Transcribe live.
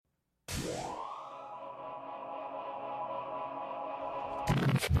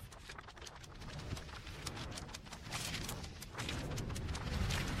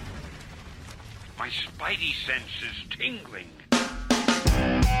My spidey sense is tingling.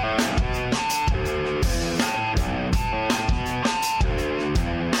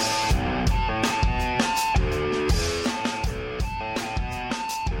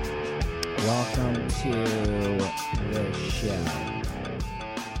 Welcome to the show.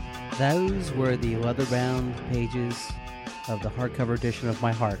 Those were the leather-bound pages of the hardcover edition of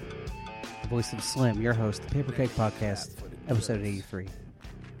My Heart. The voice of Slim, your host, the Paper Keg Podcast, episode 83.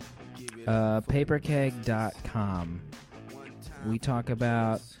 Paperkeg.com. We talk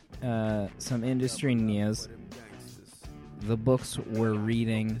about some industry news, the books we're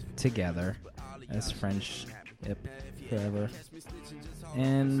reading together as friendship forever,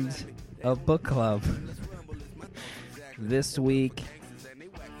 and a book club. This week,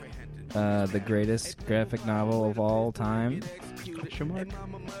 the greatest graphic novel of all time,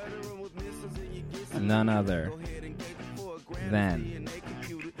 none other than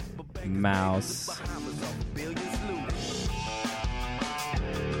Mouse.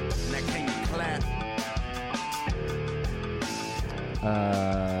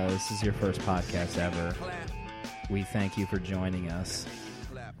 This is your first podcast ever. We thank you for joining us.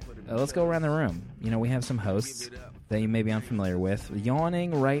 Let's go around the room. You know, we have some hosts that you may be unfamiliar with.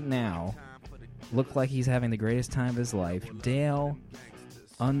 Yawning right now. Looked like he's having the greatest time of his life. Dale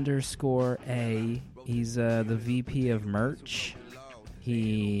 _A. He's the VP of merch.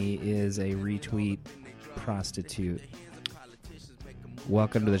 He is a retweet prostitute.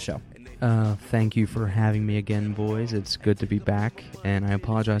 Welcome to the show. Thank you for having me again, boys. It's good to be back, and I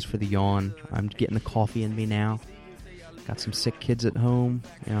apologize for the yawn. I'm getting the coffee in me now. Got some sick kids at home.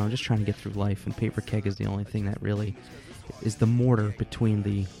 You know, I'm just trying to get through life, and Paper Keg is the only thing that really is the mortar between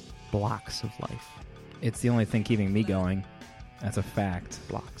the blocks of life. It's the only thing keeping me going. That's a fact.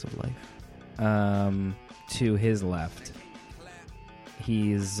 Blocks of life. To his left,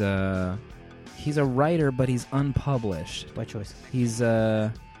 he's a writer, but he's unpublished. By choice. He's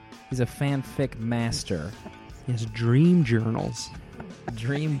a fanfic master. He has dream journals.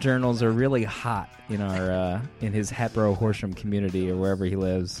 Dream journals are really hot in our in his Hatboro Horsham community or wherever he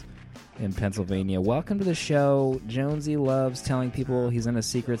lives in Pennsylvania. Welcome to the show. Jonesy loves telling people he's in a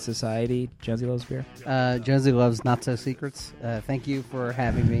secret society. Jonesy loves beer. Jonesy loves not so secrets. Thank you for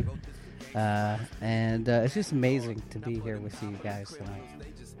having me. And it's just amazing to be here with you guys tonight.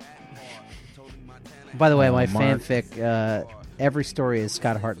 By the way, my fanfic, every story is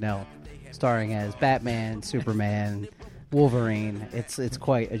Scott Hartnell, starring as Batman, Superman, Wolverine. It's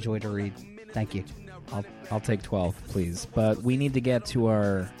quite a joy to read. Thank you. I'll take 12, please. But we need to get to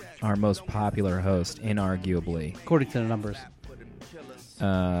our most popular host, inarguably. According to the numbers.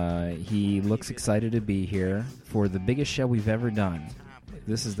 He looks excited to be here for the biggest show we've ever done.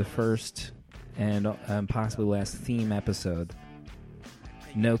 This is the first and possibly last theme episode.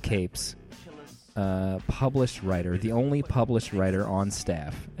 No Capes. Published writer, the only published writer on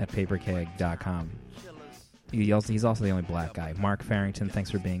staff at paperkeg.com. He's also the only black guy. Mark Farrington,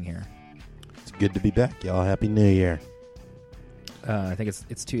 thanks for being here. It's good to be back, y'all. Happy New Year. I think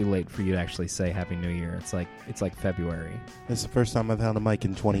it's too late for you to actually say Happy New Year. It's like February. It's the first time I've held a mic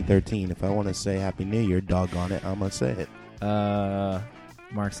in 2013. If I want to say Happy New Year, doggone it, I'm going to say it.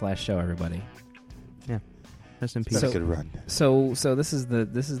 Mark's last show, everybody. Yeah. Rest in peace. That's a good run. So this is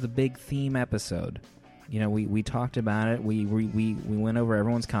the big theme episode. You know, we talked about it. We went over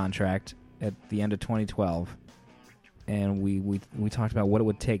everyone's contract at the end of 2012, and we talked about what it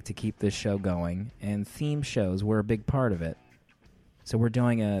would take to keep this show going. And theme shows were a big part of it. So we're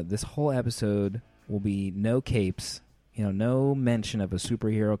doing this whole episode will be no capes. You know, no mention of a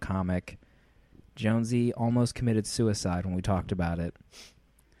superhero comic. Jonesy almost committed suicide when we talked about it.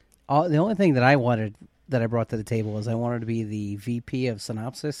 The only thing that I wanted, that I brought to the table, is I wanted to be the VP of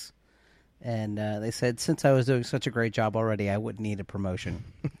Synopsis. And they said, since I was doing such a great job already, I wouldn't need a promotion.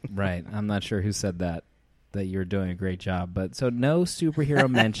 Right. I'm not sure who said that you're doing a great job. But so no superhero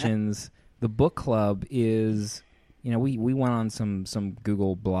mentions. The book club is, you know, we went on some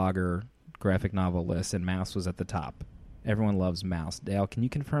Google blogger graphic novel lists, and Mouse was at the top. Everyone loves Mouse. Dale, can you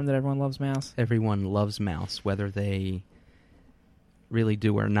confirm that everyone loves Mouse? Everyone loves Mouse, whether they really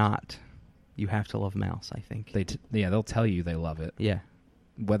do or not. You have to love Mouse, I think. They'll tell you they love it. Yeah.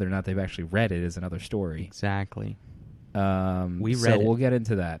 Whether or not they've actually read it is another story. Exactly. We read it. We'll get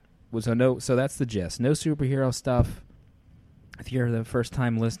into that. So that's the gist. No superhero stuff. If you're the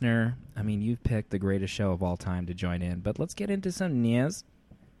first-time listener, I mean, you've picked the greatest show of all time to join in. But let's get into some news.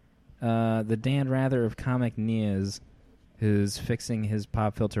 The Dan Rather of Comic News, who's fixing his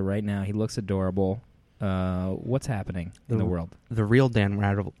pop filter right now. He looks adorable. what's happening in the world? The real Dan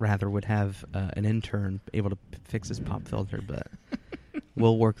Rather would have an intern able to fix his pop filter, but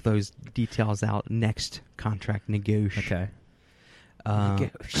we'll work those details out next contract negotiation.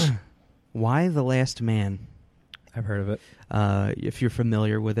 Okay. Why the Last Man? I've heard of it. If you're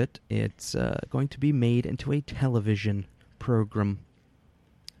familiar with it, it's going to be made into a television program.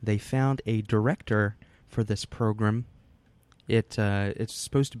 They found a director for this program. It's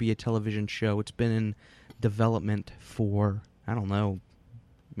supposed to be a television show. It's been in development for, I don't know,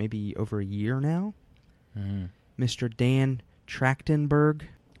 maybe over a year now. Mr. Dan Trachtenberg.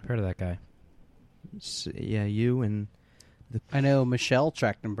 I've heard of that guy. Yeah, you and I know Michelle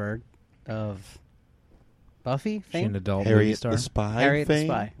Trachtenberg of Buffy She fame. an adult movie Harriet star. the Spy. Harriet the fame?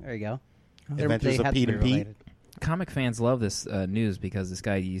 Spy. There you go. Adventures They of have to Pete be and Pete. related. Comic fans love this news because this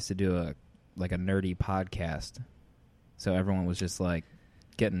guy used to do a nerdy podcast, so everyone was just like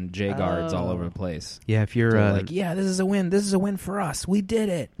getting J guards all over the place. yeah, if you're So like, yeah, this is a win. This is a win for us. We did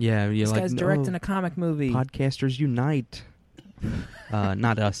it. yeah, you're This like guy's no, directing a comic movie. podcasters unite.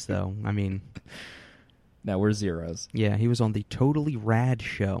 Not us though. I mean, No, we're zeros. yeah, he was on the Totally Rad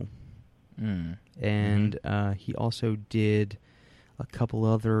show. And he also did a couple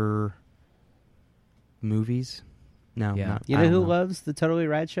other movies. No, Yeah. not, You I know don't who loves the Totally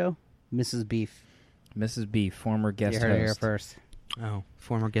Rad show? Mrs. Beef. Mrs. B, former guest You heard it here host. first. Oh,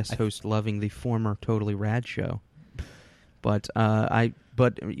 former guest host loving the former Totally Rad show. But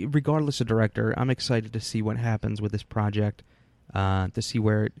but regardless of director, I'm excited to see what happens with this project, to see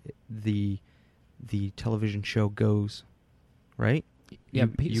where the television show goes. Right? Yeah,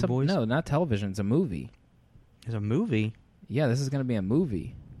 you boys. No, not television. It's a movie. It's a movie. Yeah, this is going to be a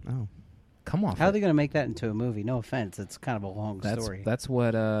movie. Oh, Come on. How are they going to make that into a movie? No offense. It's kind of a long story. That's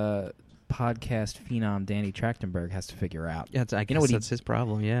what podcast phenom Danny Trachtenberg has to figure out. yeah. I guess know what that's his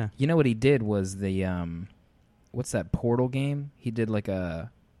problem. Yeah. You know what he did was the what's that Portal game? He did like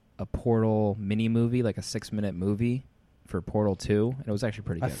a Portal mini movie, like a 6-minute movie for Portal 2, and it was actually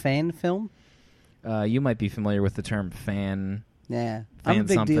pretty a good. fan film? You might be familiar with the term fan. Yeah. Fan I'm a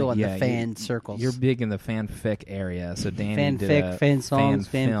big something. deal in Yeah, the fan circles. You're big in the fanfic area, so Danny did Fanfic, a fan songs,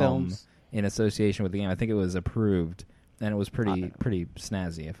 fan film films. in association with the game. I think it was approved, and it was pretty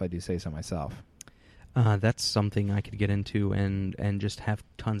snazzy, if I do say so myself. That's something I could get into and just have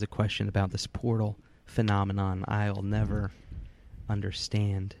tons of questions about this portal phenomenon. I'll never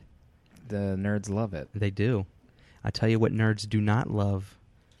understand. The nerds love it. They do. I tell you what nerds do not love.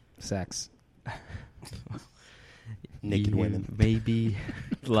 Sex. Naked women. Maybe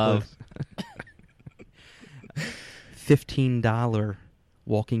Love. $15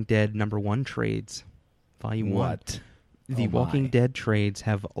 Walking Dead #1 trades. Volume 1. What? The Oh my. Walking Dead trades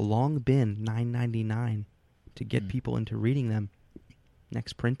have long been $9.99 to get people into reading them.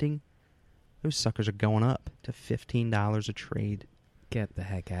 Next printing, those suckers are going up to $15 a trade. Get the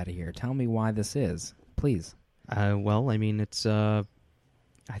heck out of here. Tell me why this is, please. Well, I mean, it's.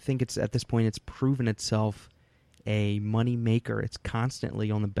 I think it's at this point it's proven itself a money maker. It's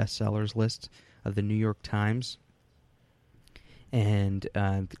constantly on the bestsellers list of the New York Times, and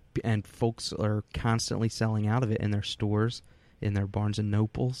folks are constantly selling out of it in their stores, in their Barnes and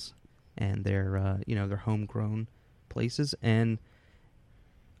Nobles, and their their homegrown places. And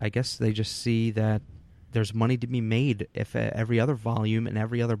I guess they just see that there's money to be made if every other volume and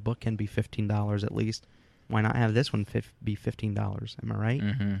every other book can be $15 at least. Why not have this one be $15? Am I right?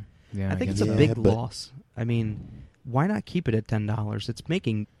 Mm-hmm. Yeah, I think it's guess a so. big Yeah, but- loss. I mean, why not keep it at $10?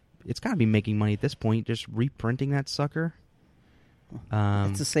 It's got to be making money at this point. Just reprinting that sucker.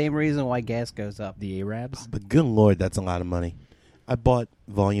 It's the same reason why gas goes up. the Arabs. But good Lord, that's a lot of money. I bought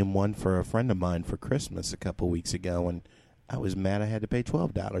Volume 1 for a friend of mine for Christmas a couple weeks ago, and I was mad I had to pay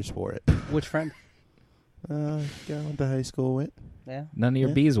 $12 for it. Which friend? Guy I went to high school with. Yeah. None of your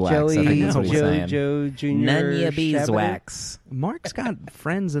Yeah. beeswax. I think Joey, that's what he's saying. Joe Jr. None of your Shabbat. beeswax. Mark's got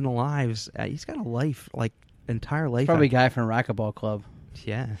friends and lives. He's got a life, like entire life. Probably a guy from Racquetball Club.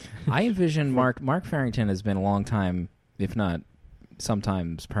 Yeah. I envision Mark Farrington has been a long time, if not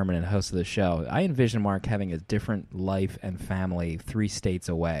sometimes permanent host of the show. I envision Mark having a different life and family 3 states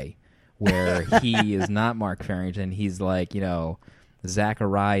away, where he is not Mark Farrington. He's like,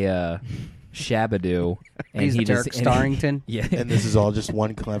 Zachariah Shabadoo. And He's he Dirk just, Starrington. Yeah. And this is all just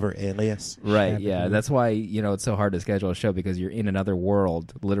one clever alias. Right, yeah. Shabadoo. That's why, it's so hard to schedule a show, because you're in another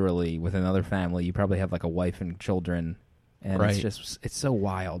world, literally, with another family. You probably have like a wife and children. And Right. it's so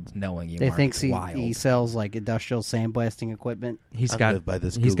wild knowing you, They Mark. think It's he wild. sells like industrial sandblasting equipment. He's I got live by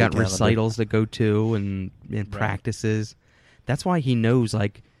this he's Google got calendar. recitals to go to and practices. That's why he knows,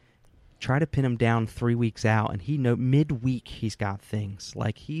 like, try to pin him down 3 weeks out, and he know midweek he's got things.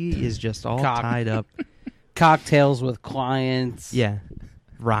 Like, he is just all Cock. tied up. cocktails with clients. Yeah.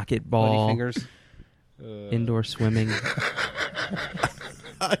 Bloody Racquetball, fingers. indoor swimming.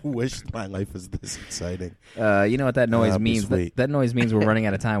 I wish my life was this exciting. You know what that noise That'd be means? sweet. That noise means we're running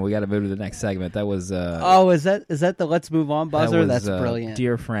out of time. We got to move to the next segment. That was Oh, is that the Let's Move On buzzer? that was, That's brilliant.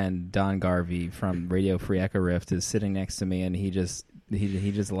 Dear friend Don Garvey from Radio Free Echo Rift is sitting next to me, and he just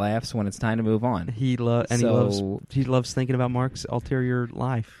laughs when it's time to move on. He loves thinking about Mark's ulterior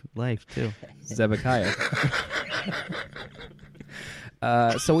life too. Zebekiah.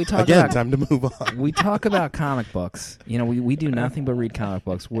 So we talk Again, about time to move on. we talk about comic books. You know, we do nothing but read comic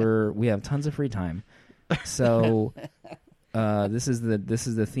books. We have tons of free time. So this is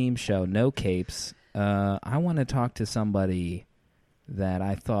the theme show. No capes. I want to talk to somebody that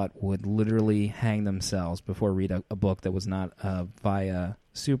I thought would literally hang themselves before read a book that was not via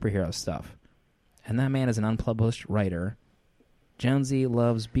superhero stuff. And that man is an unpublished writer. Jonesy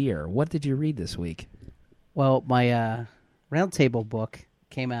loves beer. What did you read this week? Well, my Roundtable book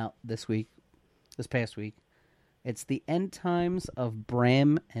came out this past week. It's The End Times of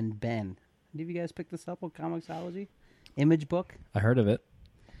Bram and Ben. Did you guys pick this up on Comixology? Image book. I heard of it.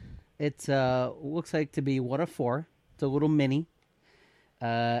 It looks like to be 1 of 4. It's a little mini.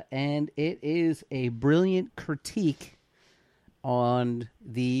 And it is a brilliant critique on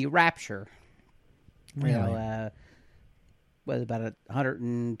the rapture. Really? You know, about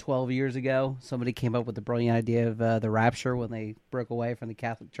 112 years ago, somebody came up with the brilliant idea of the rapture when they broke away from the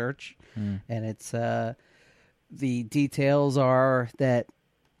Catholic Church. And it's the details are that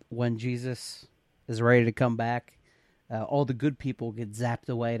when Jesus is ready to come back, all the good people get zapped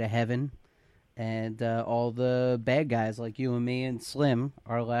away to heaven, and all the bad guys like you and me and Slim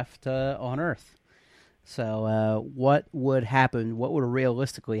are left on Earth. So what would happen? What would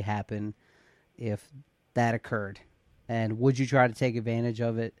realistically happen if that occurred? And would you try to take advantage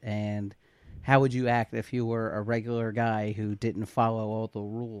of it? And how would you act if you were a regular guy who didn't follow all the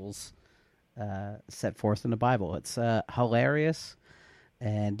rules set forth in the Bible? It's hilarious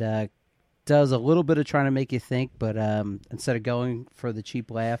and does a little bit of trying to make you think, but instead of going for the cheap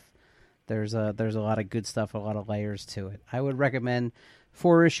laugh, there's a lot of good stuff, a lot of layers to it. I would recommend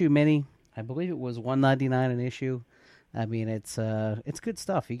 4-issue mini. I believe it was $1.99 an issue. I mean, it's good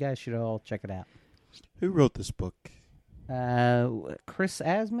stuff. You guys should all check it out. Who wrote this book? Chris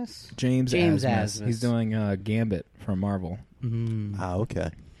Asmus? James Asmus. Asmus. He's doing Gambit from Marvel. Okay.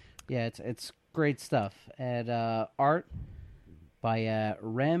 Yeah, it's great stuff. And art by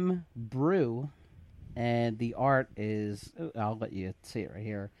Rem Brew, and the art is I'll let you see it right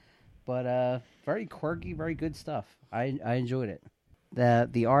here. But very quirky, very good stuff. I enjoyed it.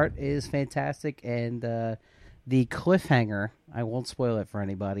 The art is fantastic, and the cliffhanger, I won't spoil it for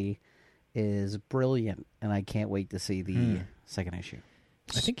anybody, is brilliant, and I can't wait to see the second issue.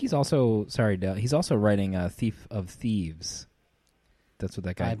 I think he's also Dale. He's also writing Thief of Thieves. That's what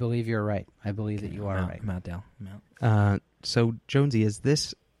that guy. I believe you're right. I believe that you are right. I'm out, Dale. I'm out. So Jonesy, is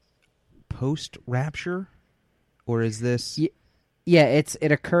this post rapture, or is this? Yeah,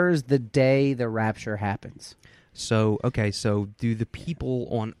 it occurs the day the rapture happens. So okay, so do the people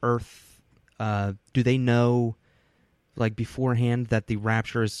on Earth, do they know, like beforehand, that the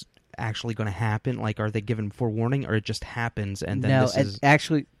rapture is actually going to happen? Like, are they given forewarning, or it just happens and then this is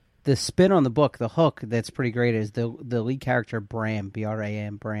actually the spin on the book, the hook that's pretty great is the lead character Bram,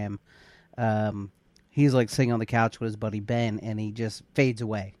 B-R-A-M, Bram. He's like sitting on the couch with his buddy Ben, and he just fades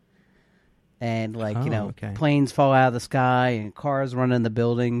away. And planes fall out of the sky, and cars run in the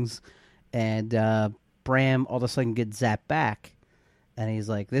buildings, and Bram all of a sudden gets zapped back. And he's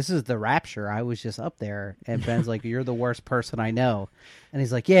like, "This is the rapture. I was just up there." And Ben's like, "You're the worst person I know." And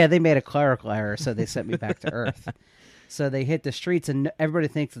he's like, "Yeah, they made a clerical error, so they sent me back to Earth." So they hit the streets, and everybody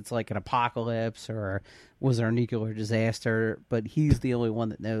thinks it's like an apocalypse or was there a nuclear disaster. But he's the only one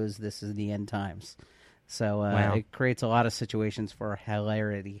that knows this is the end times. So it creates a lot of situations for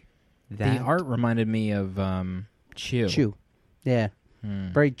hilarity. The art reminded me of Chew. Chew. Yeah.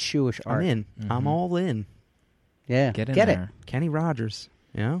 Very Chewish art. I'm in. Mm-hmm. I'm all in. Yeah. Get in it. there. Kenny Rogers.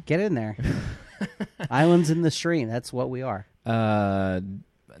 You know? Get in there. Islands in the stream. That's what we are.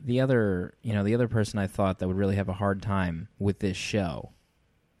 The other person I thought that would really have a hard time with this show,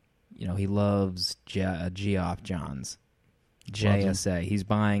 he loves Geoff Johns, JSA. He's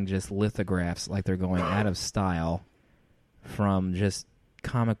buying just lithographs like they're going out of style from just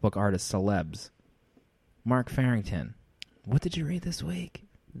comic book artist celebs. Mark Farrington, what did you read this week?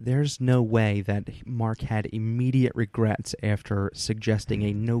 There's no way that Mark had immediate regrets after suggesting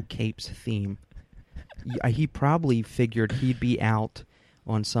a no capes theme. He probably figured he'd be out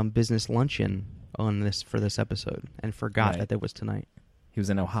on some business luncheon for this episode and forgot that it was tonight. He was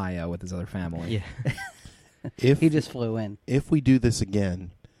in Ohio with his other family. Yeah. If He just flew in. if we do this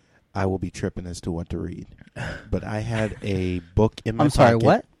again, I will be tripping as to what to read. But I had a book in my I'm sorry, pocket.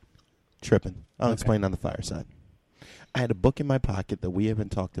 what? Tripping. I'll Okay. explain on the fireside. I had a book in my pocket that we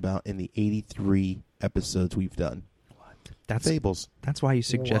haven't talked about in the 83 episodes we've done. That's Fables. that's why you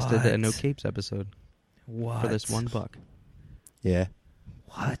suggested a What? No Capes episode What? for this one book. Yeah.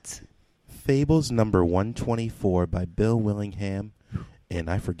 What? Fables number 124 by Bill Willingham, and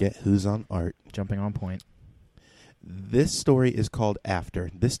I forget who's on art. Jumping on point. This story is called After.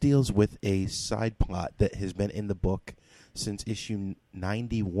 This deals with a side plot that has been in the book since issue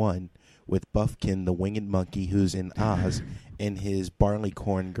 91 with Buffkin, the winged monkey who's in Oz, and his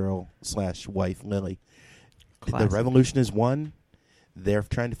barleycorn girl / wife, Lily. The Classic. revolution is won. They're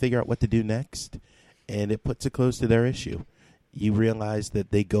trying to figure out what to do next, and it puts it close to their issue. You realize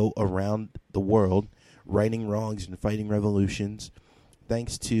that they go around the world righting wrongs and fighting revolutions.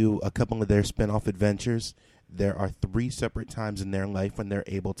 Thanks to a couple of their spin-off adventures, there are 3 separate times in their life when they're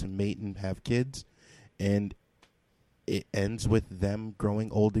able to mate and have kids, and it ends with them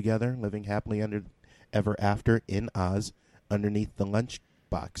growing old together, living happily ever after in Oz underneath the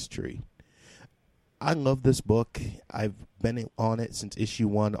lunchbox tree. I love this book. I've been on it since issue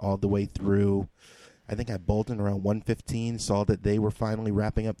 1 all the way through. I think I bolted around 115, saw that they were finally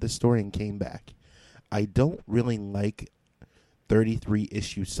wrapping up this story and came back. I don't really like 33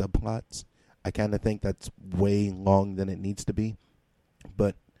 issue subplots. I kind of think that's way long than it needs to be.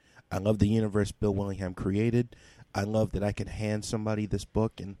 But I love the universe Bill Willingham created. I love that I could hand somebody this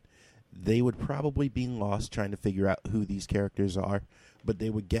book and they would probably be lost trying to figure out who these characters are, but they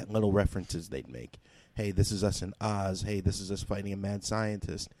would get little references they'd make. Hey, this is us in Oz. Hey, this is us fighting a mad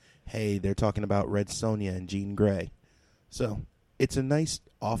scientist. Hey, they're talking about Red Sonja and Jean Grey. So, it's a nice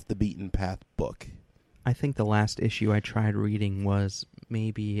off-the-beaten-path book. I think the last issue I tried reading was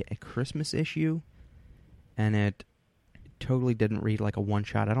maybe a Christmas issue, and it totally didn't read like a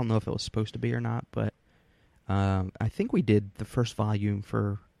one-shot. I don't know if it was supposed to be or not, but I think we did the first volume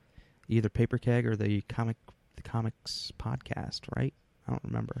for either Paper Keg or the comics podcast, right? I don't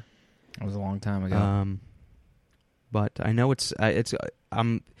remember. That was a long time ago. But I know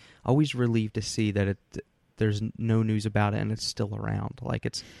I'm always relieved to see that there's no news about it and it's still around. Like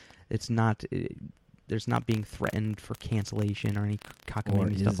it's not there's not being threatened for cancellation or any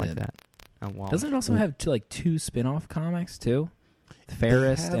cockamamie stuff like that. Oh, wow. Doesn't it also have two spin-off comics too?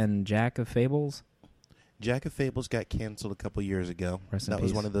 Fairest and Jack of Fables. Jack of Fables got canceled a couple years ago. Rest in That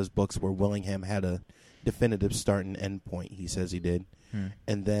was peace. one of those books where Willingham had a definitive start and end point. He says he did.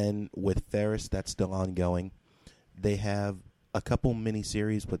 And then with Ferris, that's still ongoing. They have a couple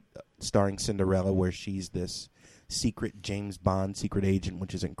miniseries with starring Cinderella, where she's this secret James Bond secret agent,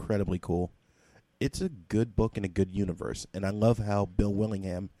 which is incredibly cool. It's a good book in a good universe, and I love how Bill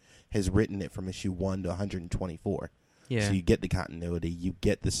Willingham has written it from issue 1 to 124. Yeah. So you get the continuity, you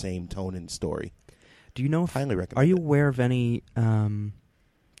get the same tone and story. Do you know Highly recommend. Are you it. aware of any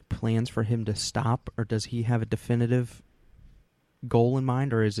plans for him to stop, or does he have a definitive goal in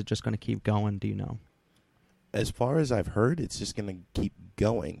mind, or is it just going to keep going? Do you know? As far as I've heard, it's just going to keep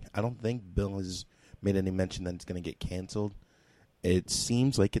going. I don't think Bill has made any mention that it's going to get canceled. It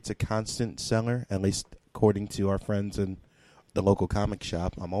seems like it's a constant seller, at least according to our friends in the local comic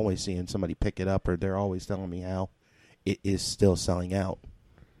shop. I'm always seeing somebody pick it up, or they're always telling me how it is still selling out.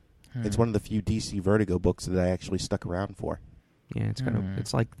 It's one of the few DC Vertigo books that I actually stuck around for. Yeah, it's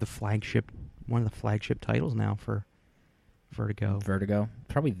like one of the flagship titles now for Vertigo. Vertigo,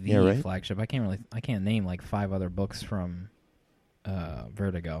 probably the right? flagship. I can't name like 5 other books from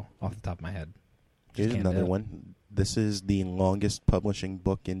Vertigo off the top of my head. Here's can't do another it. one. This is the longest publishing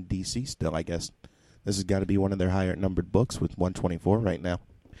book in DC still, I guess. This has got to be one of their higher numbered books with 124 right now.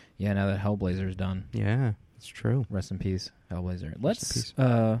 Yeah, now that Hellblazer's done. Yeah, it's true. Rest in peace, Hellblazer. peace.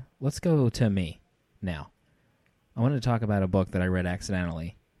 Let's go to me now. I wanted to talk about a book that I read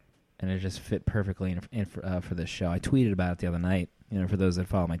accidentally, and it just fit perfectly for this show. I tweeted about it the other night. For those that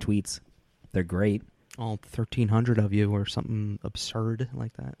follow my tweets, they're great. All 1,300 of you or something absurd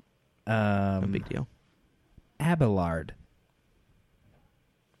like that. No big deal. Abelard.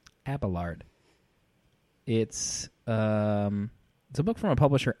 It's a book from a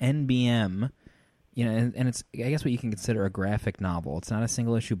publisher, NBM. And it's, I guess, what you can consider a graphic novel. It's not a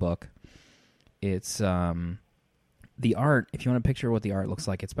single issue book. It's the art. If you want to picture what the art looks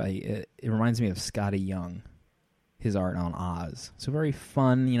like, it reminds me of Scotty Young, his art on Oz. So very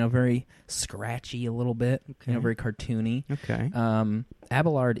fun, very scratchy a little bit, Okay. very cartoony. Okay.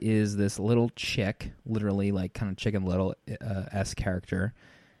 Abelard is this little chick, literally like kind of Chicken Little S character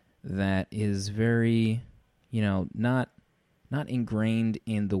that is very, not ingrained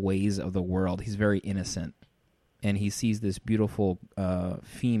in the ways of the world. He's very innocent and he sees this beautiful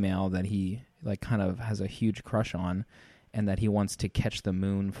female that he like kind of has a huge crush on, and that he wants to catch the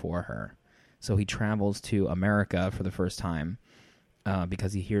moon for her. So he travels to America for the first time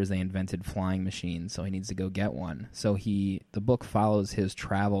because he hears they invented flying machines, so he needs to go get one. So the book follows his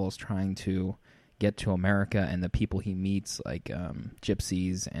travels trying to get to America, and the people he meets, like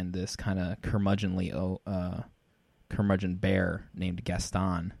gypsies and this kind of curmudgeon bear named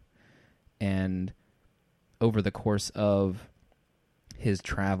Gaston. And over the course of his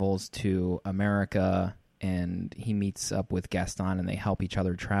travels to America, and he meets up with Gaston, and they help each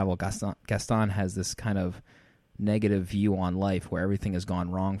other travel. Gaston has this kind of negative view on life where everything has gone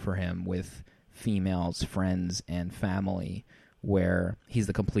wrong for him with females, friends, and family, where he's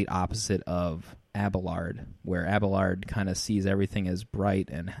the complete opposite of Abelard, where Abelard kind of sees everything as bright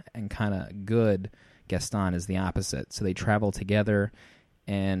and kind of good. Gaston is the opposite. So they travel together,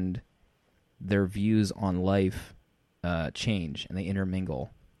 and their views on life change, and they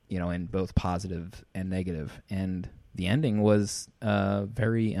intermingle, in both positive and negative. And the ending was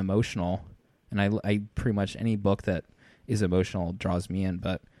very emotional, and I pretty much any book that is emotional draws me in,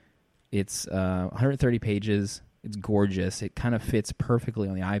 but it's 130 pages. It's gorgeous. It kind of fits perfectly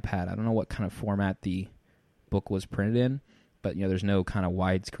on the iPad. I don't know what kind of format the book was printed in, but there's no kind of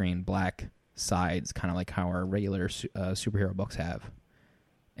widescreen black sides, kind of like how our regular superhero books have.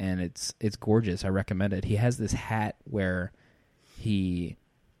 And it's gorgeous. I recommend it. He has this hat where he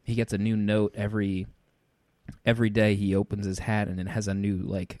gets a new note every day. He opens his hat and it has a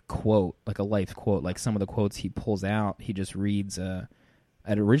new quote, like a life quote. Like some of the quotes he pulls out, he just reads.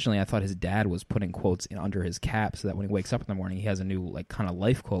 Originally, I thought his dad was putting quotes under his cap so that when he wakes up in the morning, he has a new kind of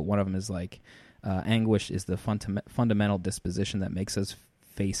life quote. One of them is anguish is the fundamental disposition that makes us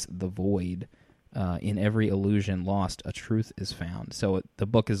face the void. In every illusion lost, a truth is found. So the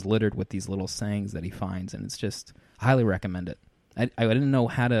book is littered with these little sayings that he finds, and it's just highly recommend it. I didn't know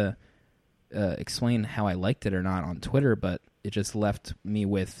how to explain how I liked it or not on Twitter, but it just left me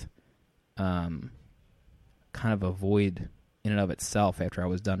with kind of a void in and of itself after I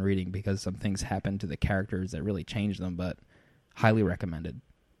was done reading, because some things happened to the characters that really changed them. But highly recommended.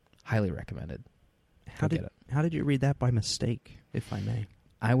 Highly recommended. How did you read that by mistake, if I may?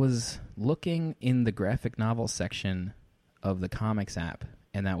 I was looking in the graphic novel section of the comics app,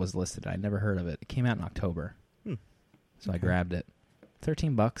 and that was listed. I'd never heard of it. It came out in October. So I grabbed it.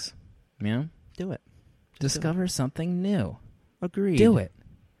 $13. Do it. Discover something new. Agreed. Do it.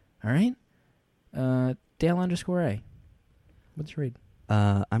 All right? Dale_A. What's your read?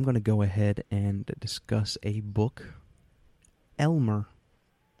 I'm going to go ahead and discuss a book. Elmer.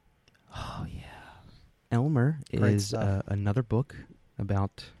 Oh, yeah. Elmer Great is stuff. another book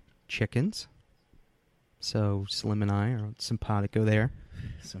about chickens. So Slim and I are simpatico there.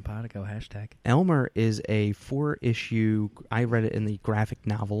 Simpatico, hashtag. Elmer is a 4-issue. I read it in the graphic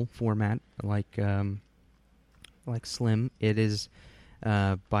novel format, like Slim. It is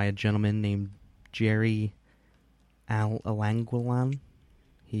by a gentleman named Jerry Alanguilan.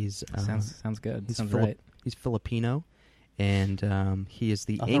 He's sounds good. He's Sounds right. He's Filipino, and he is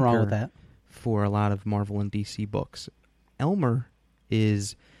the Nothing wrong with anchor that. for a lot of Marvel and DC books. Elmer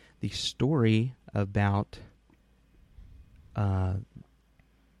is the story about a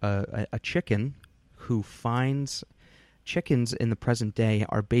chicken who finds chickens in the present day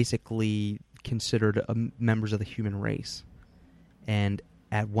are basically considered members of the human race. And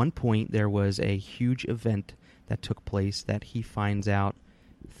at one point, there was a huge event that took place that he finds out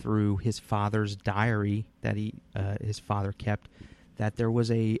through his father's diary that his father kept, that there was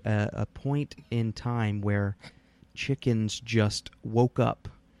a point in time where chickens just woke up,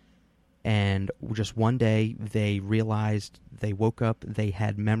 and just one day they realized they woke up, they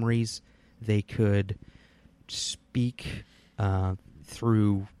had memories, they could speak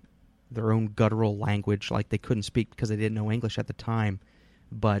through their own guttural language. Like, they couldn't speak because they didn't know English at the time,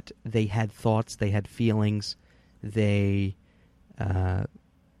 but they had thoughts, they had feelings. They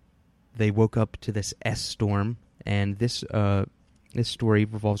woke up to this S-storm, and this story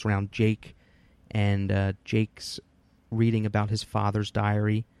revolves around Jake, and Jake's reading about his father's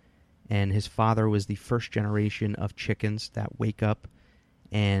diary, and his father was the first generation of chickens that wake up,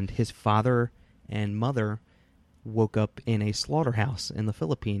 and his father and mother woke up in a slaughterhouse in the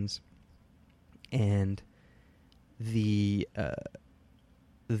Philippines, and the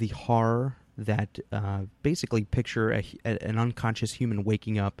horror that basically picture an unconscious human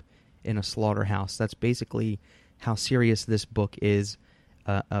waking up in a slaughterhouse. That's basically how serious this book is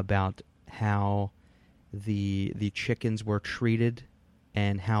about how the chickens were treated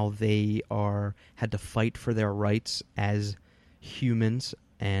and how they had to fight for their rights as humans,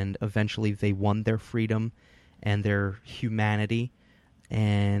 and eventually they won their freedom. and their humanity,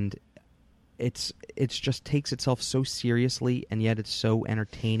 and it's just takes itself so seriously, and yet it's so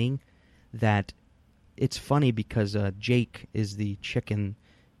entertaining that it's funny because Jake is the chicken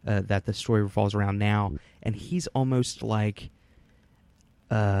that the story revolves around now, and he's almost like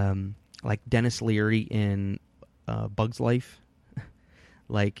Dennis Leary in Bug's Life.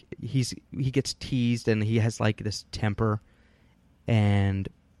 Like he gets teased and he has like this temper, and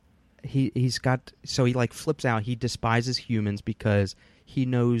he like flips out. He despises humans because he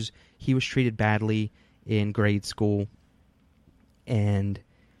knows he was treated badly in grade school, and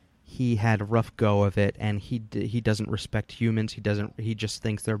he had a rough go of it, and he doesn't respect humans. He just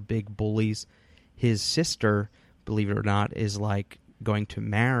thinks they're big bullies. His sister, believe it or not, is like going to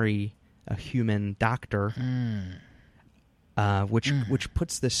marry a human doctor, which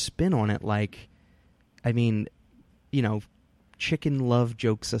puts this spin on it. Like, I mean, chicken love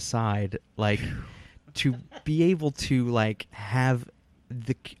jokes aside, like to be able to like have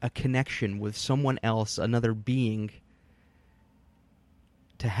a connection with someone else, another being,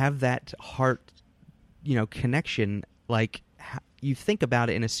 to have that heart, connection, like you think about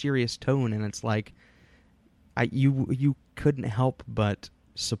it in a serious tone, and it's like you couldn't help but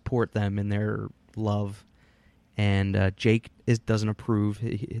support them in their love. And Jake doesn't approve.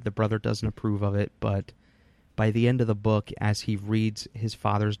 The brother doesn't approve of it, but by the end of the book, as he reads his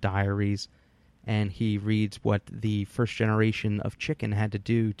father's diaries, and he reads what the first generation of chicken had to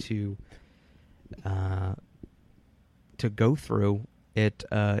do to go through it,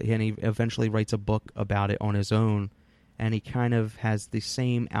 and he eventually writes a book about it on his own, and he kind of has the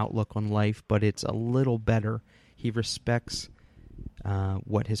same outlook on life, but it's a little better. He respects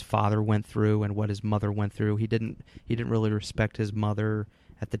what his father went through and what his mother went through. He didn't really respect his mother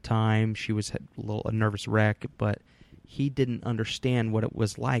at the time. She was a nervous wreck, but he didn't understand what it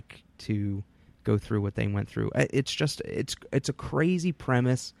was like to go through what they went through. It's a crazy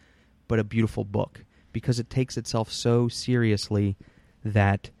premise, but a beautiful book because it takes itself so seriously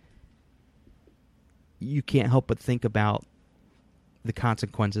that you can't help but think about the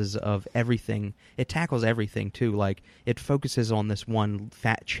consequences of everything. It tackles everything too. Like, it focuses on this one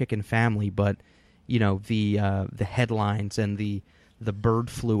fat chicken family, but the headlines and the bird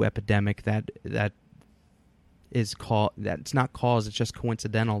flu epidemic that's not caused, it's just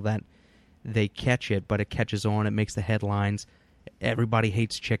coincidental that they catch it, but it catches on, it makes the headlines. Everybody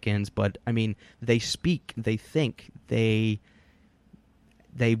hates chickens, but I mean, they speak, they think, they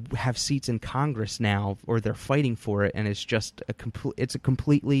have seats in Congress now, or they're fighting for it, and it's just it's a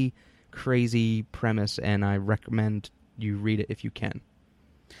completely crazy premise, and I recommend you read it if you can.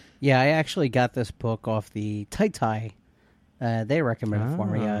 Yeah, I actually got this book off the Tai. They recommended it for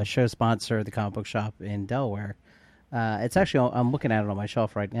me. A show sponsor, the comic book shop in Delaware. It's actually, I'm looking at it on my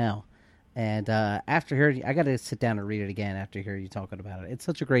shelf right now, and after hearing, I got to sit down and read it again after hearing you talking about it. It's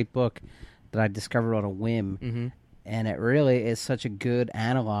such a great book that I discovered on a whim. Mm-hmm. And it really is such a good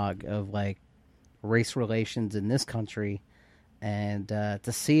analog of like race relations in this country, and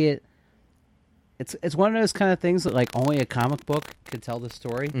to see it, it's one of those kind of things that like only a comic book could tell the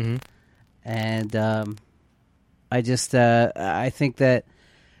story. Mm-hmm. And I think that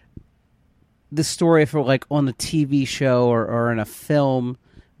the story, if it were like on the TV show or in a film,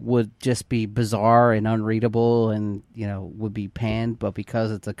 would just be bizarre and unreadable, and would be panned. But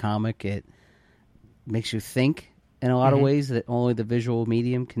because it's a comic, it makes you think in a lot of ways that only the visual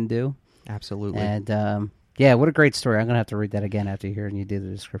medium can do. Absolutely. And, yeah, what a great story. I'm going to have to read that again after hearing you do the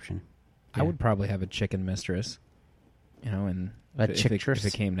description. I would probably have a chicken mistress, and if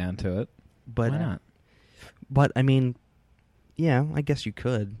it came down to it. But, why not? But, I mean, yeah, I guess you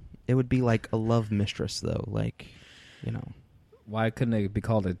could. It would be like a love mistress, though. Like, Why couldn't it be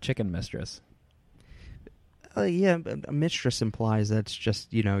called a chicken mistress? Yeah, a mistress implies that it's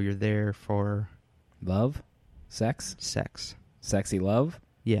just, you're there for... Love? Sex? Sexy love?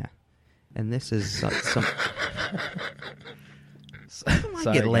 Yeah. And this is some...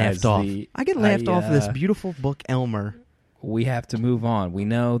 I get laughed off. I get laughed off of this beautiful book, Elmer. We have to move on. We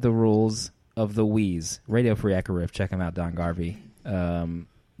know the rules of the Wheeze. Radio Free Echo Riff. Check them out, Don Garvey.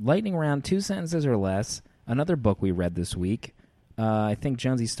 Lightning round, 2 sentences or less. Another book we read this week. I think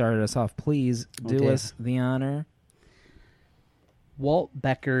Jonesy started us off. Please do us the honor. Walt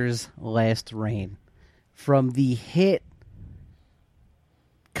Becker's Last Reign. From the hit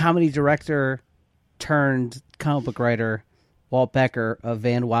comedy director turned comic book writer Walt Becker of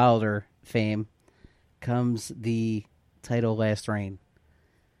Van Wilder fame comes the title Last Reign.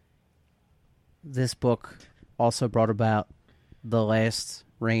 This book also brought about the last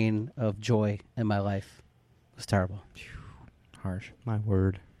reign of joy in my life. It was terrible. Harsh. My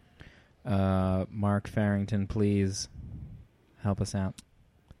word. Mark Farrington, please help us out.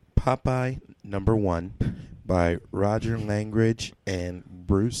 Popeye #1 by Roger Langridge and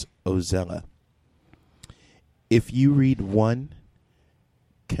Bruce Ozella. If you read one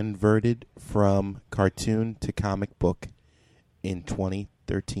converted from cartoon to comic book in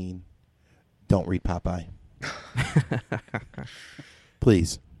 2013, don't read Popeye.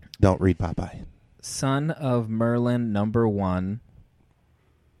 Please, don't read Popeye. Son of Merlin #1.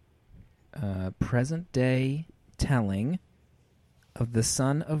 Present day telling of the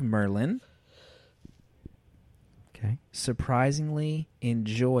Son of Merlin. Okay. Surprisingly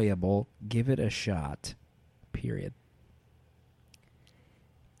enjoyable. Give it a shot. Period.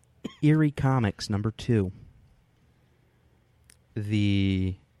 Eerie Comics #2.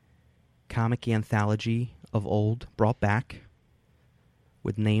 The comic anthology of old brought back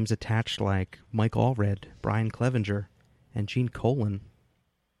with names attached like Mike Allred, Brian Clevenger, and Gene Colan.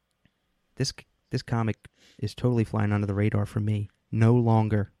 This comic is totally flying under the radar for me. No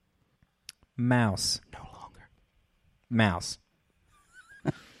longer. Mouse. No longer. Mouse.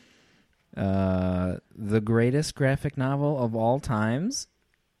 The greatest graphic novel of all times?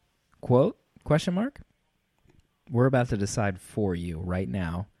 Quote? Question mark? We're about to decide for you right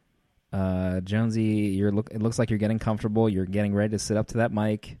now. Jonesy, it looks like you're getting comfortable. You're getting ready to sit up to that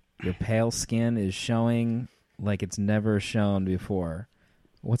mic. Your pale skin is showing like it's never shown before.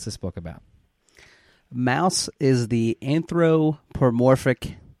 What's this book about? Mouse is the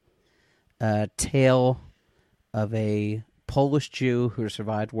anthropomorphic tale of a Polish Jew who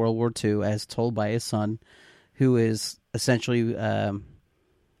survived World War II, as told by his son, who is essentially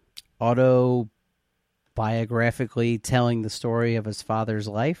autobiographically telling the story of his father's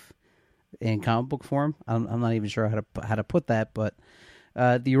life in comic book form. I'm not even sure how to put that, but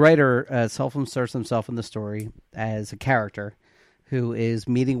the writer self-inserts himself in the story as a character who is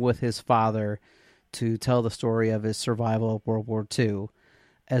meeting with his father to tell the story of his survival of World War II,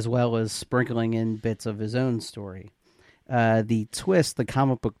 as well as sprinkling in bits of his own story. The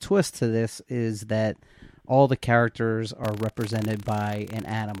comic book twist to this is that all the characters are represented by an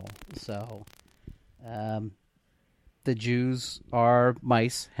animal. So the Jews are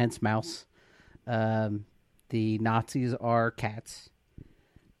mice, hence mouse. The Nazis are cats.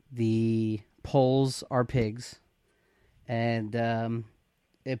 The Poles are pigs. And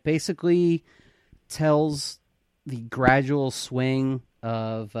it basically tells the gradual swing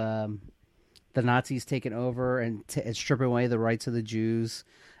of the Nazis taking over and stripping away the rights of the Jews,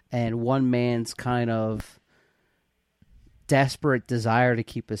 and one man's kind of desperate desire to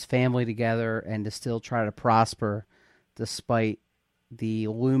keep his family together and to still try to prosper despite the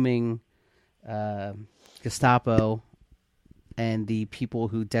looming Gestapo and the people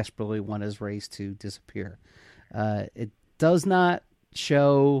who desperately want his race to disappear. It does not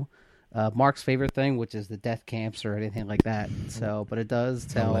show Mark's favorite thing, which is the death camps or anything like that. So, but it does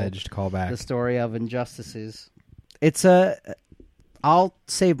tell Alleged callback. the story of injustices. I'll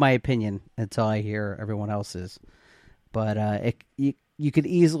save my opinion until I hear everyone else's, but you could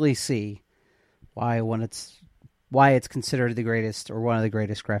easily see why it's considered the greatest or one of the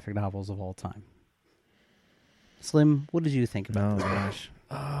greatest graphic novels of all time. Slim, what did you think about this?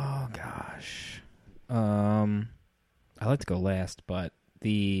 Oh gosh. I like to go last, but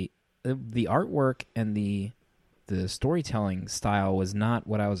the artwork and the storytelling style was not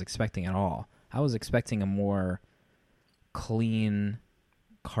what I was expecting at all. I was expecting a more clean,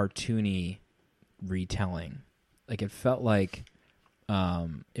 cartoony retelling. Like, it felt like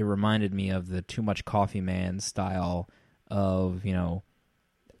it reminded me of the Too Much Coffee Man style of,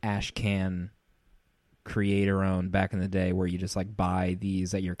 ash can creator-owned back in the day, where you just like buy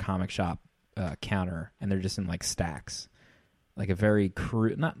these at your comic shop counter, and they're just in like stacks. Like a very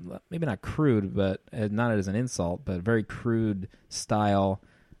crude, maybe not crude, but not as an insult, but very crude style,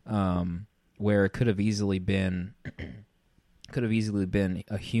 where it could have easily been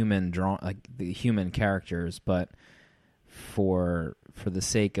a human drawn, like the human characters, but for the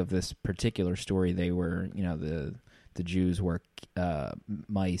sake of this particular story, they were, the Jews were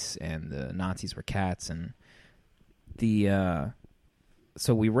mice and the Nazis were cats, and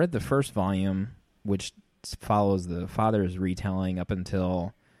so we read the first volume, which follows the father's retelling up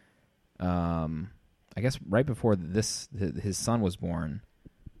until, I guess, right before his son was born.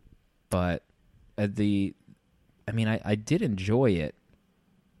 But I did enjoy it.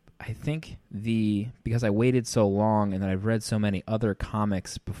 I think because I waited so long and then I've read so many other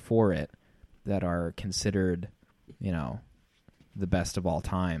comics before it that are considered, the best of all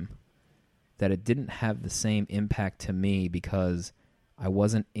time, that it didn't have the same impact to me because I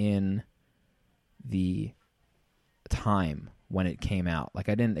wasn't in the time when it came out. Like,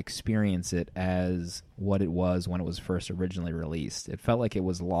 I didn't experience it as what it was when it was first originally released. It felt like it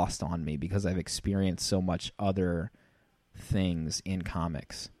was lost on me because I've experienced so much other things in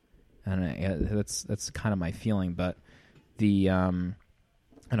comics, and that's kind of my feeling. But the and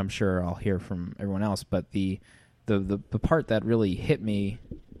I'm sure I'll hear from everyone else, but the part that really hit me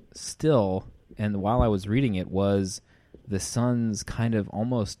still, and while I was reading it, was the son's kind of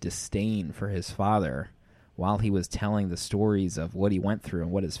almost disdain for his father while he was telling the stories of what he went through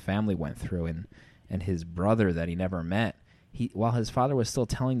and what his family went through, and his brother that he never met. While his father was still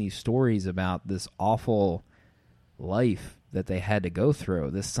telling these stories about this awful life that they had to go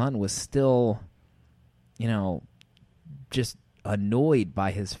through, the son was still, just annoyed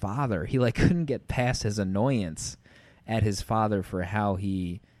by his father. He couldn't get past his annoyance at his father for how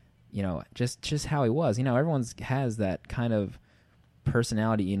he, just how he was. Everyone has that kind of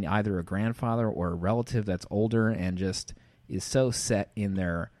personality in either a grandfather or a relative that's older and just is so set in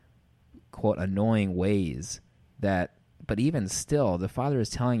their quote annoying ways that, but even still, the father is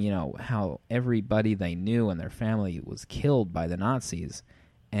telling, how everybody they knew and their family was killed by the Nazis,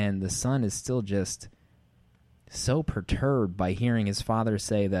 and the son is still just so perturbed by hearing his father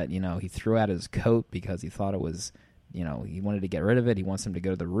say that, he threw out his coat because he thought it was, he wanted to get rid of it. He wants him to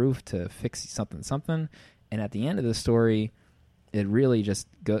go to the roof to fix something. And at the end of the story, it really just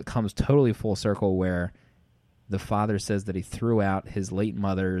comes totally full circle where the father says that he threw out his late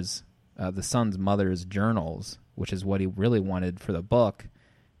mother's, the son's mother's journals, which is what he really wanted for the book,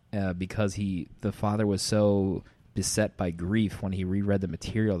 because the father was so beset by grief when he reread the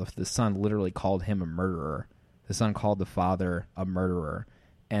material. The son literally called him a murderer. The son called the father a murderer.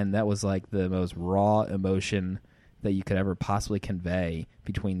 And that was like the most raw emotion that you could ever possibly convey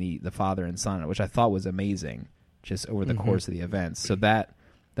between the father and son, which I thought was amazing just over the course of the events. So that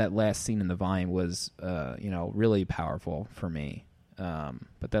last scene in the volume was, really powerful for me.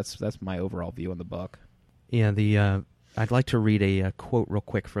 But that's my overall view on the book. Yeah, I'd like to read a quote real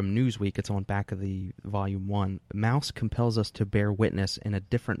quick from Newsweek. It's on back of the volume 1. Maus compels us to bear witness in a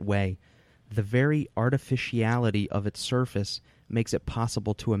different way. The very artificiality of its surface makes it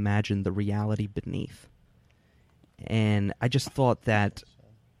possible to imagine the reality beneath. And I just thought that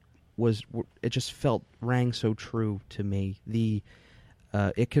it just rang so true to me.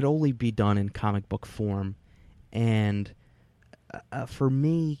 It could only be done in comic book form, and for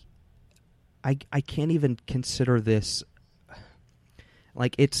me, I can't even consider this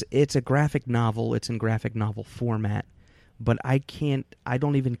like it's a graphic novel. It's in graphic novel format, but I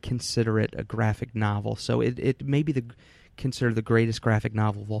don't even consider it a graphic novel. So it may be considered the greatest graphic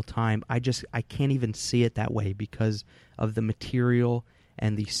novel of all time. I can't even see it that way because of the material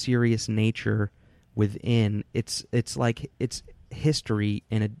and the serious nature within. It's like it's history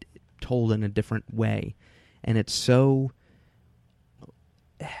told in a different way, and it's so,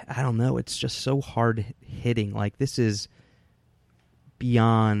 I don't know, it's just so hard hitting. Like, this is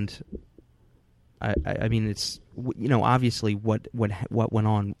beyond. I mean, it's, obviously what went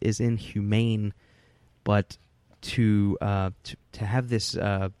on is inhumane, but to have this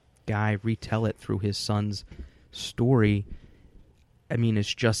guy retell it through his son's story, I mean,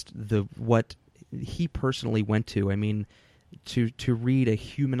 it's just what he personally went to. I mean, to read a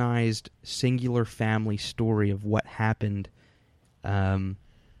humanized, singular family story of what happened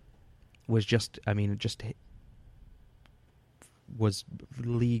was just, I mean, it just was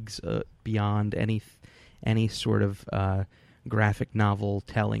leagues beyond any sort of graphic novel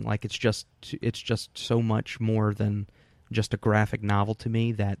telling. Like, it's just so much more than just a graphic novel to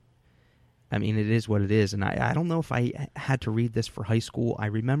me. That, I mean, it is what it is. And I don't know if I had to read this for high school. I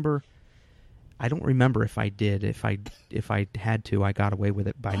don't remember if I did. If I had to, I got away with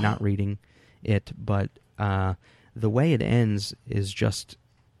it by not reading it. But the way it ends is just,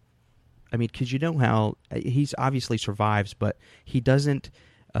 I mean, because you know how he's obviously survives, but he doesn't.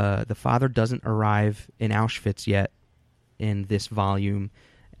 The father doesn't arrive in Auschwitz yet in this volume,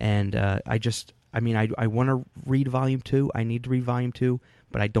 and I want to read volume 2. I need to read volume 2,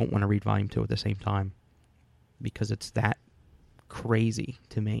 but I don't want to read volume 2 at the same time because it's that crazy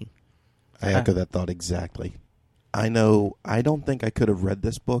to me. I echo that thought exactly. I don't think I could have read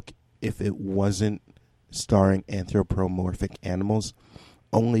this book if it wasn't starring anthropomorphic animals,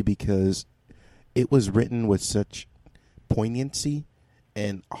 only because it was written with such poignancy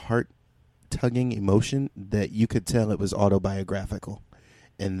and heart-tugging emotion that you could tell it was autobiographical,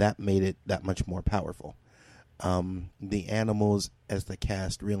 and that made it that much more powerful. The animals, as the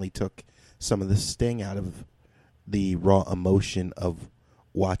cast, really took some of the sting out of the raw emotion of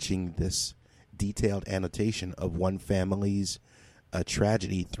watching this detailed annotation of one family's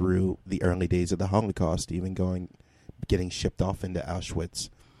tragedy through the early days of the Holocaust, even going getting shipped off into Auschwitz.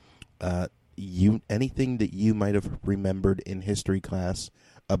 Anything that you might have remembered in history class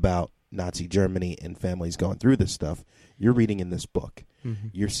about Nazi Germany and families going through this stuff, you're reading in this book. Mm-hmm.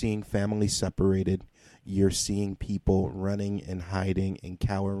 You're seeing families separated. You're seeing people running and hiding and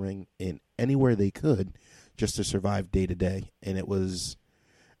cowering in anywhere they could just to survive day to day. And it was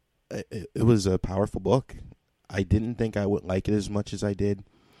a powerful book. I didn't think I would like it as much as I did.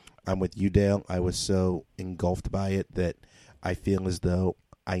 I'm with you, Dale. I was so engulfed by it that I feel as though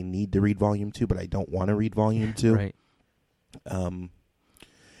I need to read Volume 2, but I don't want to read Volume 2. Right.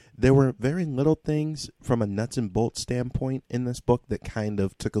 There were very little things from a nuts and bolts standpoint in this book that kind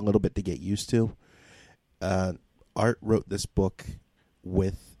of took a little bit to get used to. Art wrote this book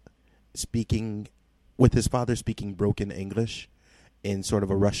with his father speaking broken English in sort of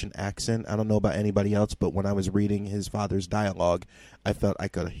a Russian accent. I don't know about anybody else, but when I was reading his father's dialogue, I felt I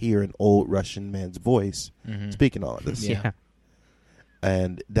could hear an old Russian man's voice speaking all of this. Yeah.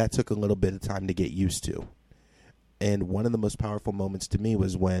 And that took a little bit of time to get used to. And one of the most powerful moments to me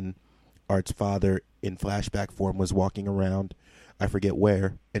was when Art's father, in flashback form, was walking around, I forget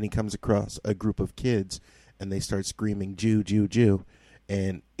where, and he comes across a group of kids, and they start screaming, Jew, Jew, Jew.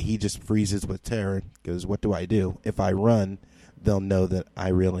 And he just freezes with terror and goes, what do I do? If I run, they'll know that I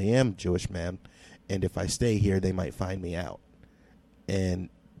really am Jewish man. And if I stay here, they might find me out. And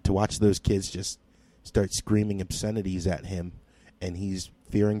to watch those kids just start screaming obscenities at him, and he's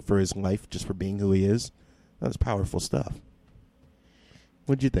fearing for his life just for being who he is, that was powerful stuff.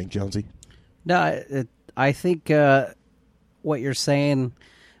 What'd you think, Jonesy? No, I think what you're saying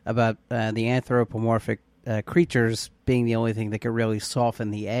about the anthropomorphic creatures being the only thing that could really soften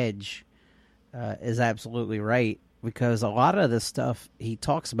the edge is absolutely right, because a lot of the stuff he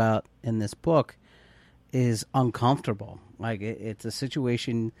talks about in this book is uncomfortable. Like, it's a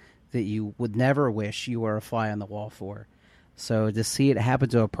situation that you would never wish you were a fly on the wall for. So to see it happen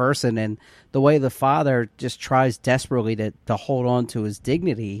to a person, and the way the father just tries desperately to hold on to his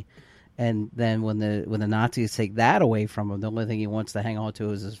dignity, and then when the Nazis take that away from him, the only thing he wants to hang on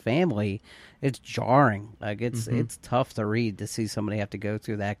to is his family. It's jarring. Like, it's tough to read, to see somebody have to go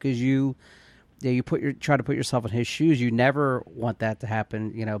through that, because you try to put yourself in his shoes. You never want that to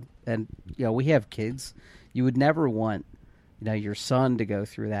happen, And we have kids. You would never want your son to go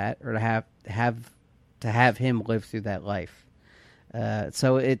through that, or to have him live through that life.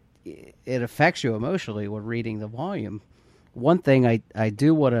 So it affects you emotionally when reading the volume. One thing I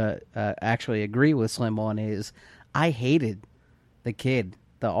do want to actually agree with Slim on is I hated the kid,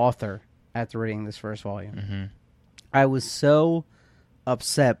 the author, after reading this first volume. Mm-hmm. I was so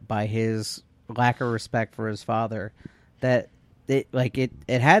upset by his lack of respect for his father that it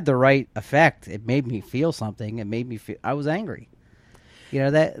had the right effect. It made me feel something. It made me feel I was angry.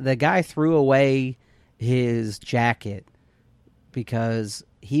 That the guy threw away his jacket because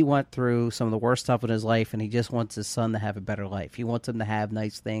he went through some of the worst stuff in his life, and he just wants his son to have a better life. He wants him to have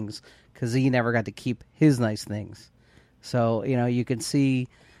nice things because he never got to keep his nice things. So, you can see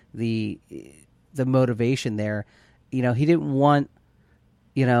the motivation there. He didn't want,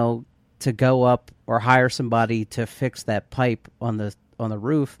 to go up or hire somebody to fix that pipe on the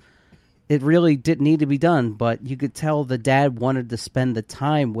roof. It really didn't need to be done, but you could tell the dad wanted to spend the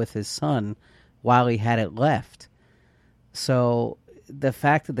time with his son while he had it left. So the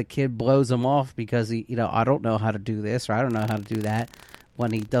fact that the kid blows him off because he, I don't know how to do this, or I don't know how to do that,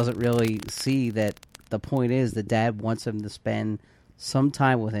 when he doesn't really see that the point is the dad wants him to spend some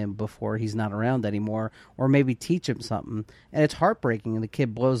time with him before he's not around anymore, or maybe teach him something. And it's heartbreaking, and the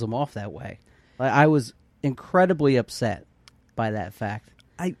kid blows him off that way. I was incredibly upset by that fact.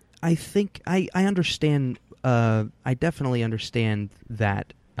 I think I understand. I definitely understand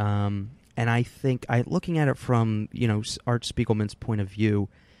that. And I think, looking at it from, Art Spiegelman's point of view,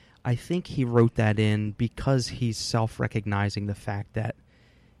 I think he wrote that in because he's self-recognizing the fact that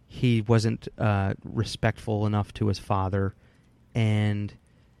he wasn't respectful enough to his father. And,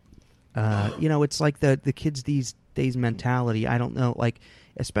 it's like the kids these days mentality. I don't know,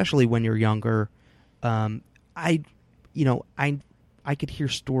 especially when you're younger, I could hear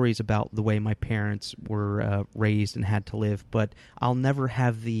stories about the way my parents were raised and had to live, but I'll never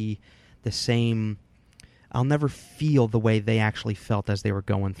have the same. I'll never feel the way they actually felt as they were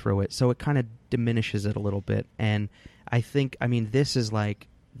going through it. So it kind of diminishes it a little bit. And I think, this is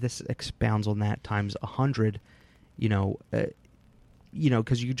this expounds on that times 100.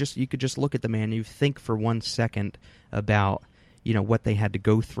 Because you could just look at the man, and you think for 1 second about what they had to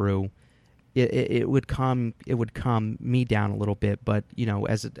go through, it would calm me down a little bit. But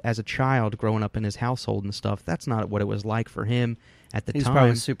as a child growing up in his household and stuff, that's not what it was like for him at the He's time.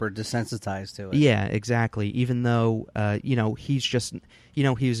 probably super desensitized to it. Yeah, exactly. Even though he's just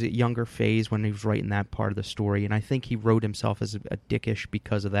he was a younger phase when he was writing that part of the story, and I think he wrote himself as a dickish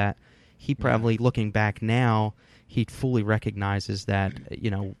because of that. He probably, looking back now, he fully recognizes that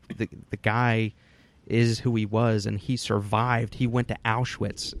the guy is who he was, and he survived. He went to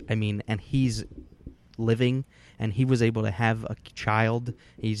Auschwitz. I mean, and he's living, and he was able to have a child.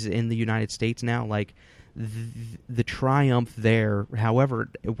 He's in the United States now. Like, the triumph there,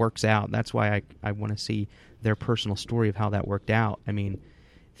 however it works out, that's why I want to see their personal story of how that worked out. I mean,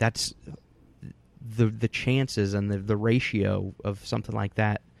 that's the chances and the ratio of something like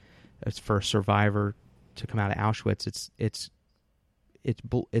that as for a survivor to come out of Auschwitz. It's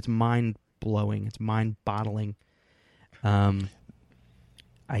mind blowing. It's mind boggling. I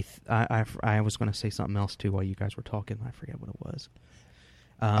was going to say something else too while you guys were talking. I forget what it was.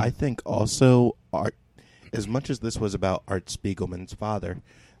 I think also Art, as much as this was about Art Spiegelman's father,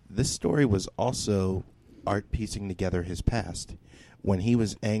 this story was also Art piecing together his past. When he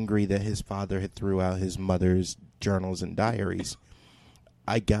was angry that his father had threw out his mother's journals and diaries,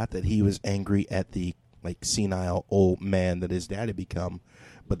 I got that he was angry at the senile old man that his dad had become.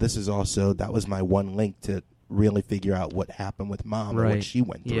 But this is also, that was my one link to really figure out what happened with Mom and what she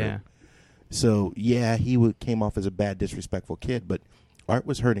went through. Yeah. So, yeah, he came off as a bad, disrespectful kid, but Art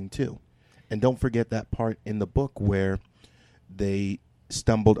was hurting too. And don't forget that part in the book where they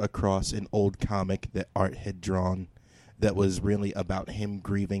stumbled across an old comic that Art had drawn that was really about him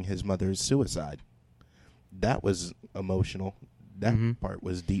grieving his mother's suicide. That was emotional. That part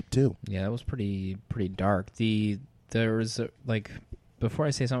was deep too. Yeah, that was pretty dark. There was before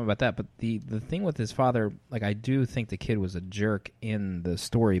I say something about that, but the thing with his father, I do think the kid was a jerk in the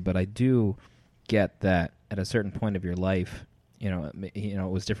story, but I do get that at a certain point of your life,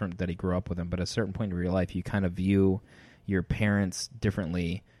 it was different that he grew up with him, but at a certain point of your life, you kind of view your parents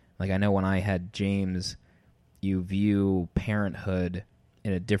differently. I know when I had James, you view parenthood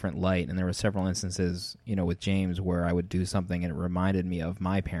in a different light, and there were several instances, with James where I would do something and it reminded me of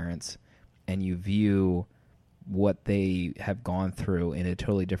my parents, and you view what they have gone through in a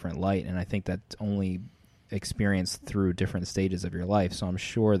totally different light, and I think that's only experienced through different stages of your life. So I'm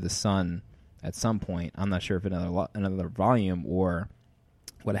sure the son, at some point, I'm not sure if another volume or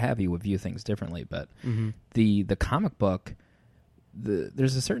what have you, would view things differently, but the comic book,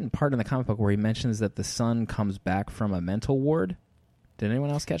 there's a certain part in the comic book where he mentions that the son comes back from a mental ward. Did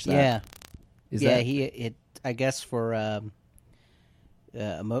anyone else catch that? Yeah. I guess for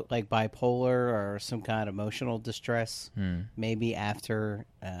bipolar or some kind of emotional distress, maybe after,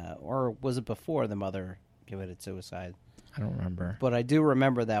 or was it before the mother committed suicide? I don't remember. But I do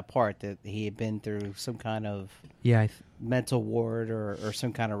remember that part, that he had been through some kind of mental ward or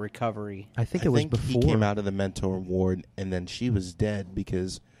some kind of recovery. I think it was before. He came out of the mental ward, and then she was dead,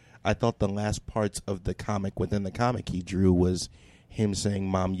 because I thought the last parts of the comic, within the comic he drew, was him saying,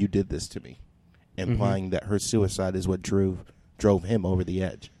 "Mom, you did this to me," implying that her suicide is what drove him over the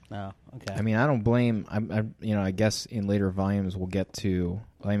edge. Oh, okay. I mean, I don't blame. I guess in later volumes we'll get to.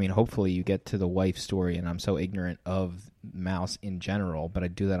 I mean, hopefully you get to the wife story, and I'm so ignorant of Mouse in general, but I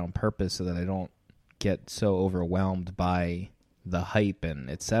do that on purpose so that I don't get so overwhelmed by the hype and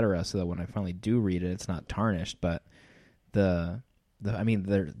etc. So that when I finally do read it, it's not tarnished. But their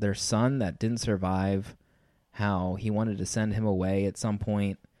son that didn't survive, how he wanted to send him away at some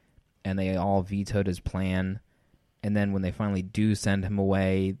point, and they all vetoed his plan. And then when they finally do send him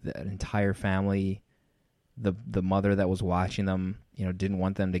away, the entire family, the mother that was watching them, didn't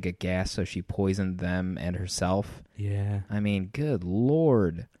want them to get gas, so she poisoned them and herself. Yeah. I mean, good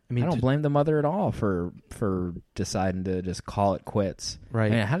Lord. I don't blame the mother at all for deciding to just call it quits.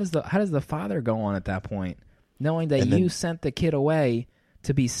 Right. I mean, how does the father go on at that point, knowing that you sent the kid away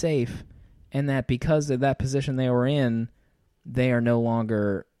to be safe, and that because of that position they were in, they are no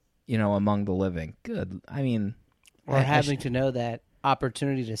longer, among the living? Good. I mean... Or having to know that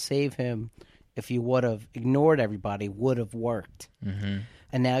opportunity to save him, if you would have ignored everybody, would have worked. Mm-hmm.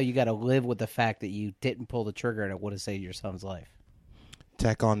 And now you got to live with the fact that you didn't pull the trigger and it would have saved your son's life.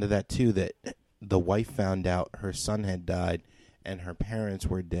 Tack on to that, too, that the wife found out her son had died and her parents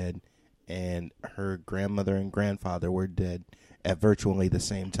were dead and her grandmother and grandfather were dead at virtually the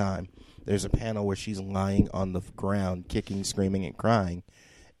same time. There's a panel where she's lying on the ground, kicking, screaming, and crying.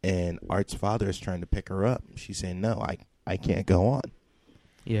 And Art's father is trying to pick her up. She's saying, "No, I can't go on."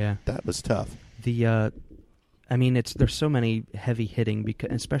 Yeah, that was tough. There's so many heavy hitting, because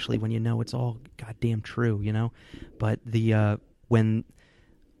especially when it's all goddamn true, But when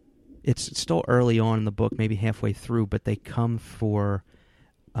it's still early on in the book, maybe halfway through, but they come for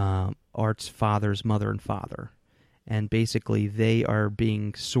Art's father's mother and father. And basically they are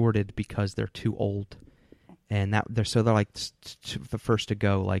being sorted because they're too old. And they're like the first to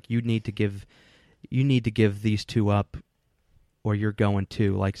go. Like, you need to give these two up, or you're going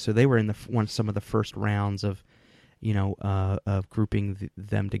to. Like, so they were in some of the first rounds of, of grouping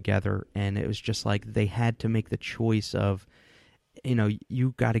them together, and it was just like they had to make the choice of,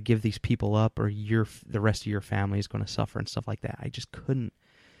 you got to give these people up, or the rest of your family is going to suffer and stuff like that. I just couldn't.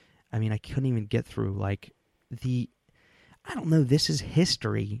 I mean, I couldn't even get through like I don't know. This is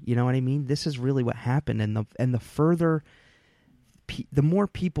history. You know what I mean? This is really what happened. And the further, the more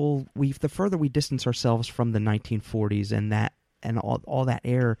people the further we distance ourselves from the 1940s and all that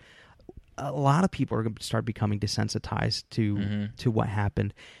era, a lot of people are going to start becoming desensitized to what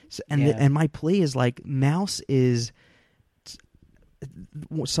happened. So, and my plea is like, Maus is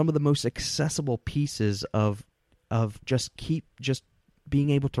some of the most accessible pieces of just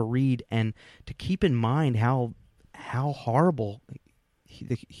being able to read and to keep in mind how horrible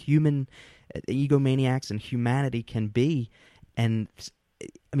the human egomaniacs and humanity can be. And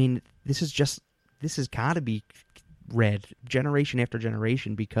I mean, this has got to be read generation after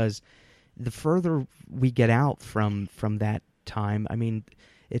generation, because the further we get out from that time, I mean,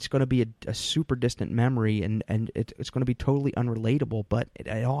 it's going to be a super distant memory, and it's going to be totally unrelatable, but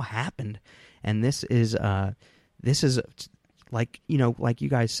it all happened. And this is like, like you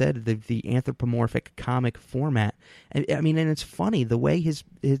guys said, the anthropomorphic comic format. I mean, and it's funny the way his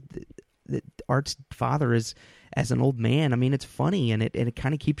Art's father is as an old man. I mean, it's funny, and it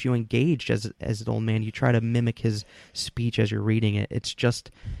kind of keeps you engaged as an old man. You try to mimic his speech as you're reading it. It's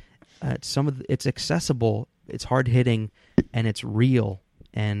just it's accessible, it's hard hitting, and it's real,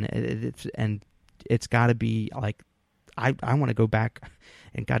 and it's got to be like, I want to go back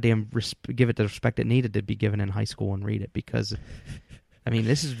and goddamn give it the respect it needed to be given in high school and read it, because, I mean,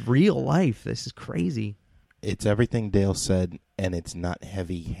 this is real life. This is crazy. It's everything Dale said, and it's not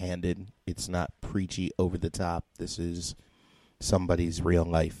heavy-handed. It's not preachy, over the top. This is somebody's real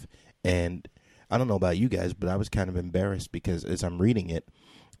life. And I don't know about you guys, but I was kind of embarrassed because as I'm reading it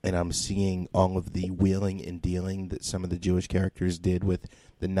and I'm seeing all of the wheeling and dealing that some of the Jewish characters did with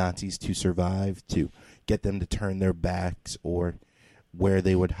the Nazis to survive, to get them to turn their backs, or where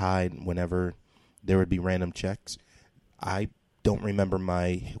they would hide whenever there would be random checks. I don't remember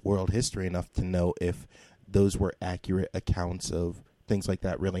my world history enough to know if those were accurate accounts of things like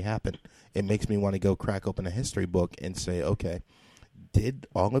that really happened. It makes me want to go crack open a history book and say, okay, did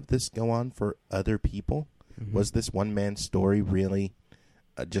all of this go on for other people? Mm-hmm. Was this one man's story really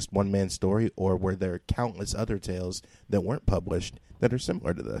just one man's story, or were there countless other tales that weren't published that are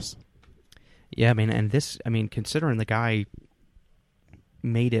similar to this? Yeah, I mean, considering the guy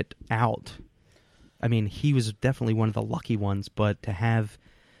made it out, I mean, he was definitely one of the lucky ones, but to have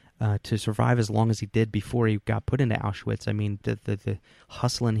to survive as long as he did before he got put into Auschwitz, I mean, the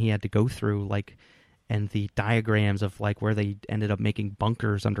hustling he had to go through, like, and the diagrams of, like, where they ended up making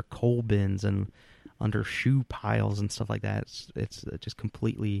bunkers under coal bins and under shoe piles and stuff like that. It's just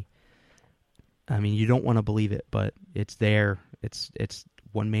completely, I mean, you don't want to believe it, but it's there. It's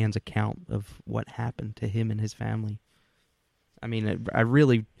one man's account of what happened to him and his family. I mean, I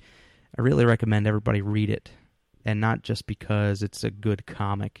really recommend everybody read it, and not just because it's a good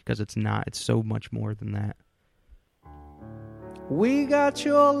comic, because it's not. It's so much more than that. We got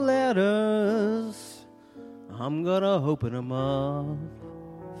your letters. I'm gonna open them up.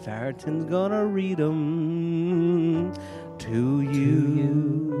 Farrington's gonna read them to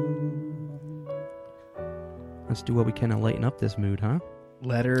you. Let's do what we can to lighten up this mood, huh?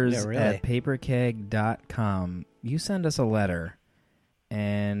 Letters Yeah, really. at paperkeg.com. You send us a letter,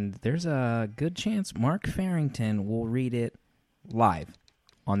 and there's a good chance Mark Farrington will read it live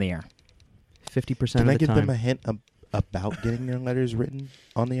on the air. 50% of Can the I give time. them a hint about getting their letters written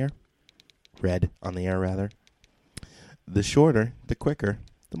on the air? Read on the air, rather. The shorter, the quicker,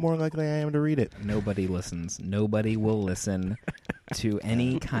 the more likely I am to read it. Nobody listens. Nobody will listen to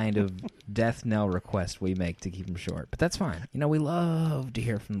any kind of death knell request we make to keep them short. But that's fine. You know, we love to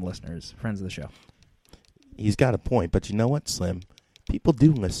hear from the listeners, friends of the show. He's got a point, but you know what, Slim? People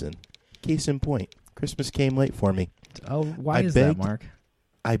do listen. Case in point, Christmas came late for me. Oh, why I is begged- that, Mark?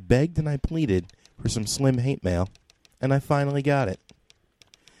 I begged and I pleaded for some Slim hate mail, and I finally got it.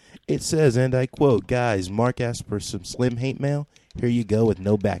 It says, and I quote, "Guys, Mark asked for some Slim hate mail. Here you go with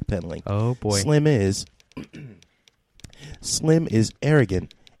no backpedaling." Oh, boy. Slim is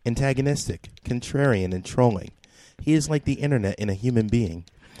arrogant, antagonistic, contrarian, and trolling. He is like the internet in a human being.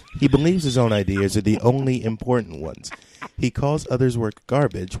 He believes his own ideas are the only important ones. He calls others' work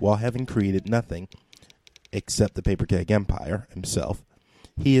garbage while having created nothing except the Paper Keg Empire himself.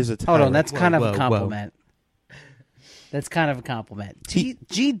 He is a tyrant. Hold on, that's kind of whoa, a whoa. compliment. That's kind of a compliment.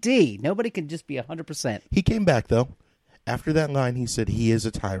 GD. Nobody can just be 100%. He came back, though. After that line, he said he is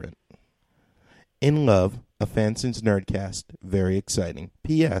a tyrant. In love, a fan since Nerdcast. Very exciting.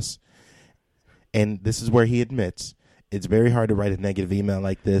 P.S. And this is where he admits, it's very hard to write a negative email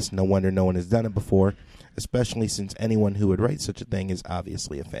like this. No wonder no one has done it before, especially since anyone who would write such a thing is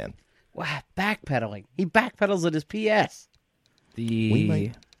obviously a fan. Wow, backpedaling. He backpedals at his PS. We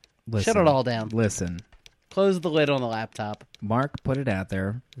might- Listen, Shut it all down. Listen, Close the lid on the laptop. Mark put it out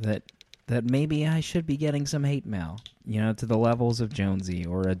there that maybe I should be getting some hate mail, to the levels of Jonesy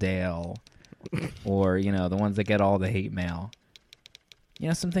or Adele or, the ones that get all the hate mail.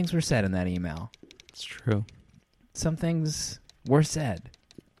 Some things were said in that email. It's true. Some things were said.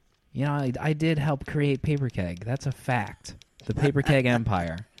 I did help create Paper Keg. That's a fact. The Paper Keg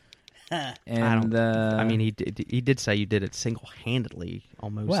Empire. And I mean, he did say you did it single-handedly,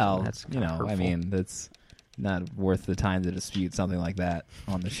 almost. well, and that's kinda hurtful. I mean, that's not worth the time to dispute something like that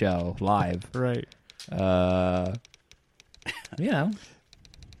on the show live. right.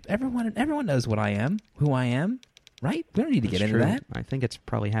 Everyone knows what I am, who I am, right? We don't need to get That's into true. that. I think it's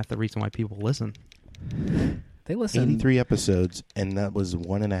probably half the reason why people listen. They listen. 83 episodes, and that was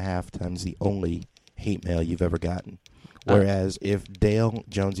 1.5 times the only hate mail you've ever gotten. Whereas if Dale,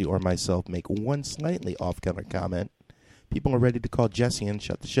 Jonesy, or myself make one slightly off-color comment, people are ready to call Jesse and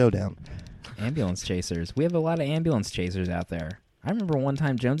shut the show down. Ambulance chasers. We have a lot of ambulance chasers out there. I remember one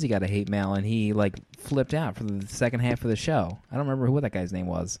time Jonesy got a hate mail and he flipped out for the second half of the show. I don't remember who that guy's name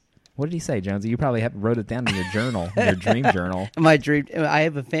was. What did he say, Jonesy? You probably wrote it down in your journal, in your dream journal. I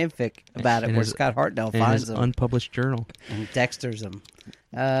have a fanfic about it In where his- Scott Hartnell In finds his them unpublished journal. and Dexters them.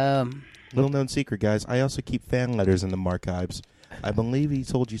 Little known secret, guys. I also keep fan letters in the archives. I believe he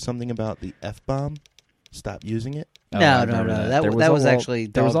told you something about the F-bomb. Stop using it. Oh, No, I no, remember no. There That was a- actually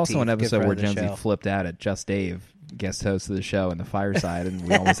There was Dog also an Teeth, good episode friend where of the Jonesy show. flipped out at Just Dave, guest host of the show, in the fireside, and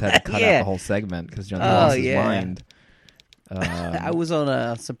we almost had to cut out Yeah. the whole segment because Jonesy Oh, lost his yeah. mind. I was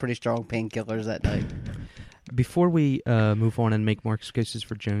on some pretty strong painkillers that night. Before we move on and make more excuses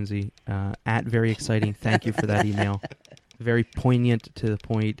for Jonesy, at Very Exciting, thank you for that email. Very poignant, to the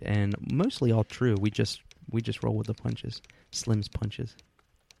point, and mostly all true. We just roll with the punches. Slim's punches.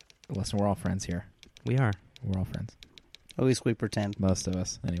 Listen, we're all friends here. We are. We're all friends. At least we pretend, Most of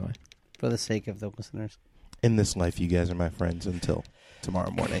us, anyway. for the sake of the listeners. In this life, you guys are my friends until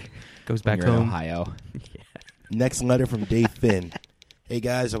tomorrow morning. Goes When back you're in home. Ohio. Next letter from Dave Finn. Hey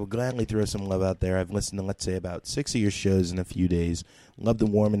guys, I will gladly throw some love out there. I've listened to, let's say, about 6 of your shows in a few days. Love the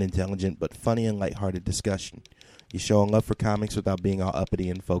warm and intelligent, but funny and lighthearted discussion. You show a love for comics without being all uppity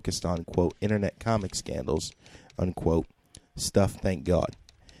and focused on, quote, internet comic scandals, unquote, stuff, thank God.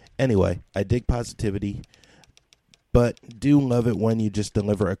 Anyway, I dig positivity, but do love it when you just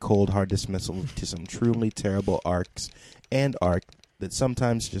deliver a cold, hard dismissal to some truly terrible arcs and arc that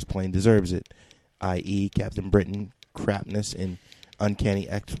sometimes just plain deserves it, i.e. Captain Britain crapness in Uncanny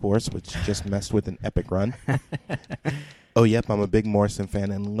X-Force, which just messed with an epic run. Oh, yep, I'm a big Morrison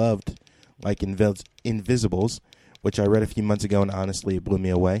fan and loved, Invisibles, which I read a few months ago, and honestly, it blew me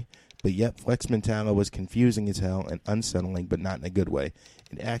away. But yep, Flex Mentala was confusing as hell and unsettling, but not in a good way.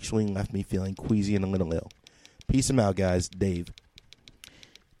 It actually left me feeling queasy and a little ill. Peace him out, guys. Dave.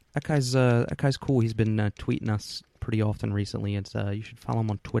 That guy's cool. He's been tweeting us pretty often recently. It's you should follow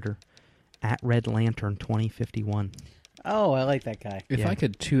him on Twitter, at Red Lantern 2051. Oh, I like that guy. If Yeah. I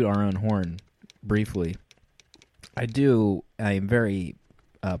could toot our own horn briefly, I am very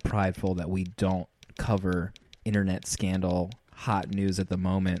prideful that we don't cover internet scandal, hot news at the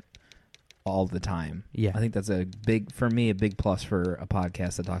moment all the time. Yeah. I think that's a big plus for a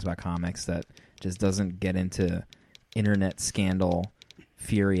podcast that talks about comics that just doesn't get into internet scandal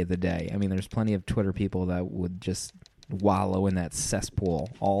fury of the day. I mean, there's plenty of Twitter people that would just wallow in that cesspool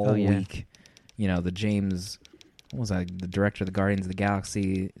all week. You know, the James... What was that? The director of the Guardians of the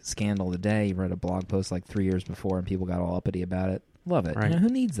Galaxy scandal today. He wrote a blog post 3 years before, and people got all uppity about it. Love it. Right. Who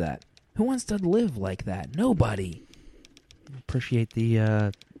needs that? Who wants to live like that? Nobody. Appreciate the.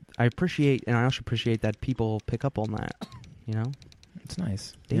 I appreciate, and I also appreciate that people pick up on that. You know, It's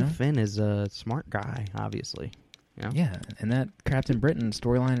nice. Dave Finn is a smart guy, obviously. You know? Yeah, and that Captain Britain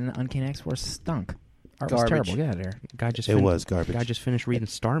storyline in Uncanny X-Force stunk. Art was Garbage. terrible. Get out of here. Guy just It was garbage. Guy just finished reading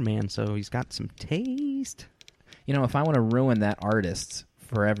Starman, so he's got some taste. You know, if I want to ruin that artist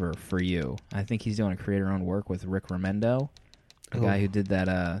forever for you, I think he's doing a creator-owned work with Rick Remendo, the guy who did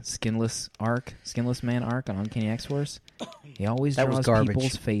that Skinless Man arc on Uncanny X-Force. He always That was draws garbage.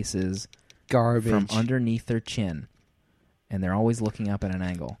 people's faces Garbage. from underneath their chin. and they're always looking up at an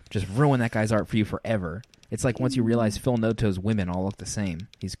angle. Just ruin that guy's art for you forever. It's like once you realize Phil Noto's women all look the same.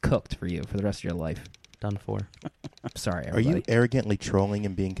 He's cooked for you for the rest of your life. Done for. I'm sorry, Are everybody. you arrogantly trolling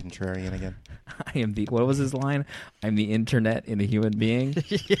and being contrarian again? I am the... What was his line? I'm the internet in a human being.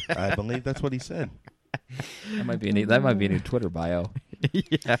 I believe that's what he said. That might be a new Twitter bio.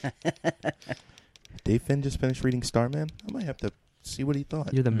 Yeah. Dave Finn just finished reading Starman. I might have to see what he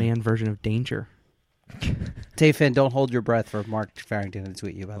thought. You're the man version of Danger. Dave Finn, don't hold your breath for Mark Farrington to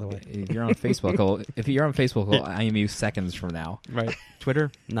tweet you, by the way. If you're on Facebook, I am you seconds from now. Right.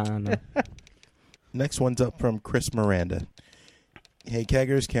 Twitter? No. Next one's up from Chris Miranda. Hey,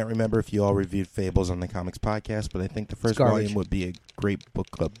 Keggers, can't remember if you all reviewed Fables on the Comics Podcast, but I think the first garbage. volume would be a great book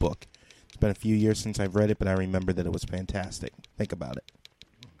club book. It's been a few years since I've read it, but I remember that it was fantastic. Think about it.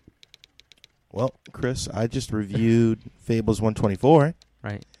 Well, Chris, I just reviewed Fables 124,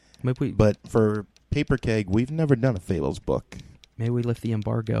 Right. Maybe but for Paper Keg, we've never done a Fables book. we lift the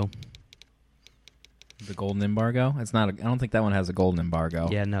embargo. The golden embargo? It's not. I don't think that one has a golden embargo.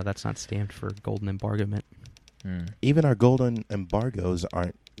 Yeah, no, that's not stamped for golden embargoment. Even our golden embargoes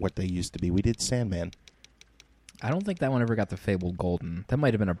aren't what they used to be. We did Sandman. I don't think that one ever got the fabled golden. That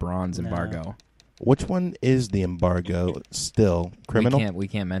might have been a bronze No. embargo. Which one is the embargo still? Criminal? We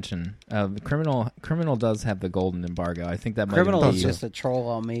can't mention. Criminal does have the golden embargo. I think that might Criminal even is be- just a troll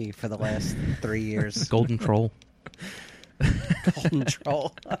on me for the last 3 years. Golden Troll. Golden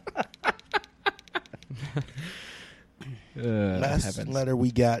troll. Last heavens. letter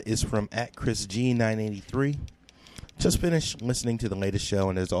we got is from @ChrisG983. Just finished listening to the latest show,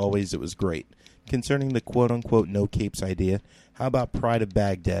 and as always, it was great. Concerning the quote-unquote no capes idea, how about Pride of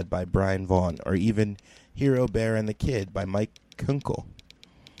Baghdad by Brian Vaughan, or even Hero Bear and the Kid by Mike Kunkel?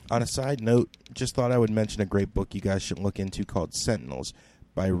 On a side note, just thought I would mention a great book you guys should look into called Sentinels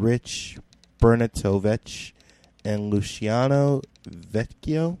by Rich Bernatovich and Luciano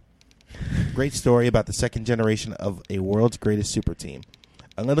Vecchio. Great story about the second generation of a world's greatest super team.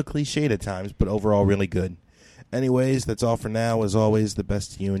 A little cliched at times, but overall really good. Anyways, that's all for now. As always, the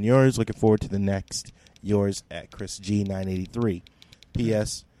best to you and yours. Looking forward to the next. Yours @ChrisG983.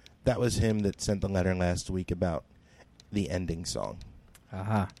 P.S. That was him that sent the letter last week about the ending song.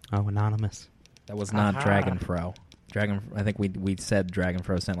 Aha. Oh, anonymous. That was not Dragonfro. I think we said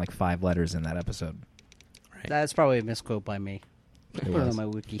Dragonfro sent like 5 letters in that episode. That's probably a misquote by me. It Put it was. on my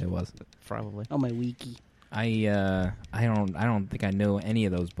wiki. It was. Probably. On my wiki. I don't think I know any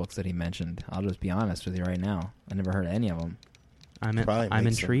of those books that he mentioned. I'll just be honest with you right now. I never heard any of them. Probably I'm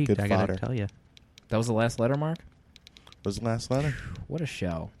makes some intrigued, good I gotta fodder. tell you. That was the last letter, Mark? Was the last letter? What a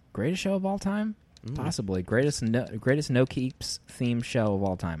show. Greatest show of all time? Mm. Possibly. Greatest no keeps theme show of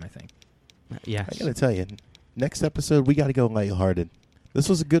all time, I think. Yes. I gotta tell you, next episode we gotta go lighthearted. This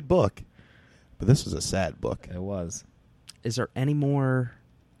was a good book, but this was a sad book. It was. Is there any more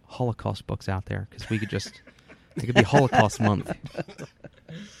Holocaust books out there? Because we could just... It could be Holocaust month.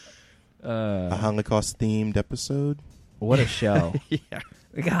 A Holocaust-themed episode. What a show. Yeah.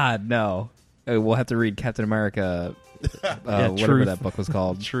 God, no. We'll have to read Captain America, whatever Truth. that book was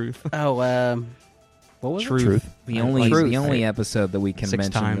called. Truth. Oh, what was it? Truth. The I only like the Truth. only episode that we can 6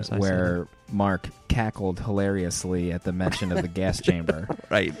 mention times I said where Mark cackled hilariously at the mention of the gas chamber.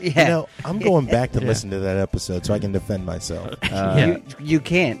 Right. You Yeah. know, I'm going back to Yeah. listen to that episode so I can defend myself. Yeah. You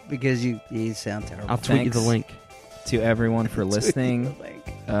can't because you sound terrible. I'll tweet you the Thanks. link. To everyone for listening,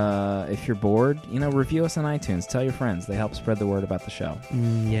 Like, if you're bored, review us on iTunes. Tell your friends. They help spread the word about the show.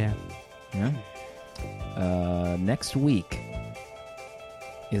 Yeah. Yeah. Next week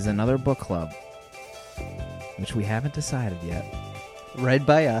is another book club, which we haven't decided yet. read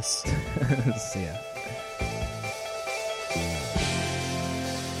by us. See ya.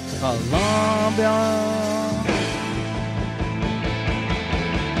 Columbia.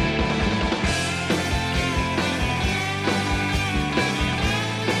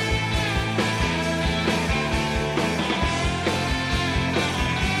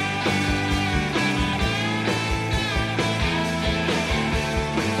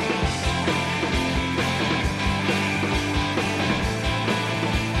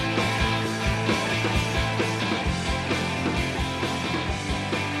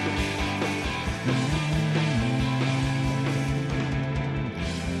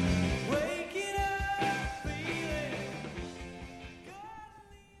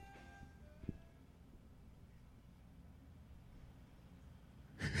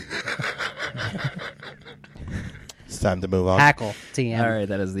 It's time to move on. Hackle. TM. All right,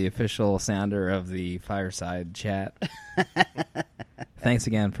 that is the official sounder of the fireside chat. Thanks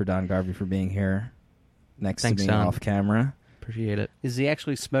again for Don Garvey for being here next Thanks, to me Don. off camera. Appreciate it. Is he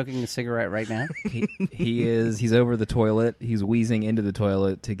actually smoking a cigarette right now? He is. He's over the toilet. He's wheezing into the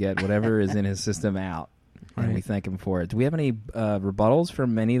toilet to get whatever is in his system out. And Right. we thank him for it. Do we have any rebuttals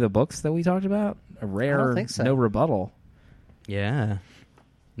from any of the books that we talked about? A rare think so. no rebuttal. Yeah.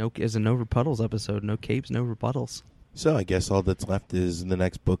 No, is a no rebuttals episode. No capes, no rebuttals. So I guess all that's left is the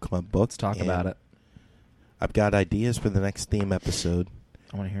next book club book. Let's talk about it. I've got ideas for the next theme episode,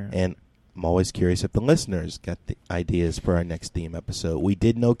 I want to hear it. and I'm always curious if the listeners got the ideas for our next theme episode. We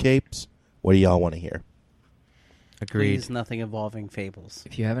did no capes. What do y'all want to hear? Agreed. Please, nothing involving fables.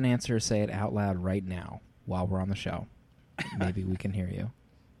 If you have an answer, say it out loud right now while we're on the show. Maybe we can hear you.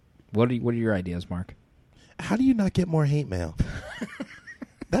 What are your ideas, Mark? How do you not get more hate mail?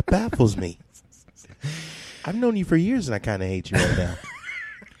 That baffles me. I've known you for years, and I kind of hate you right now.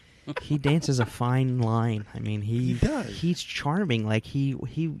 He dances a fine line. I mean, He does. He's charming. Like he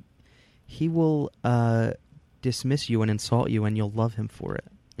will dismiss you and insult you, and you'll love him for it.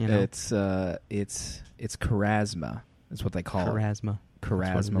 You know, It's charisma. That's what they call it. charisma.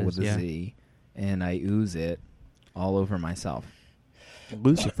 Charisma it with is, a yeah. Z, and I ooze it all over myself.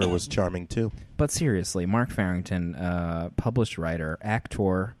 Lucifer was charming too. But seriously, Mark Farrington, published writer,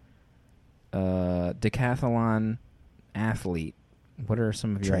 actor, decathlon athlete. What are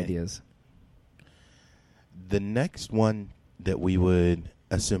some of your Train. ideas? The next one that we would,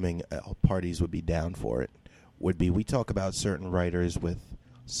 assuming all parties would be down for it, would be we talk about certain writers with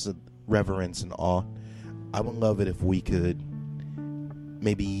reverence and awe. I would love it if we could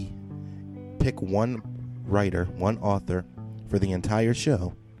maybe pick one writer, one author for the entire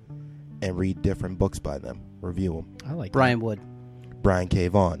show and read different books by them, review them. I like Brian Wood. Brian K.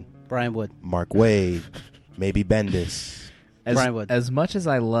 Vaughan, Brian Wood. Mark Wade, maybe Bendis. Brian Wood. As much as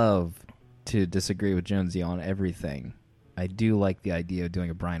I love to disagree with Jonesy on everything, I do like the idea of doing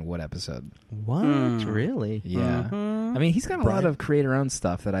a Brian Wood episode. What? Really? Yeah. Mhm. I mean, he's got a lot Brian- of creator-owned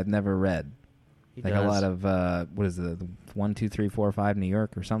stuff that I've never read. He Like does. a lot of, what is it, 1, 2, 3, 4, 5 New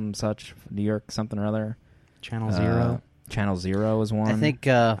York or some such, New York something or other. Channel Zero. Channel Zero is one. I think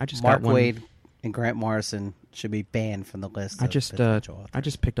I just Mark got one. Wade and Grant Morrison should be banned from the list. I of just potential authors. I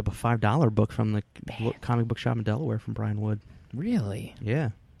just picked up a $5 book from the comic book shop in Delaware from Brian Wood. Really? Yeah.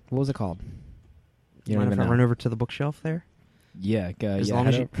 What was it called? You Mind don't if even I know. run over to the bookshelf there? Yeah, As yeah, long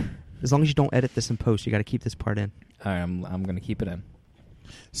head as you don't edit this in post, you got to keep this part in. All right, I'm going to keep it in.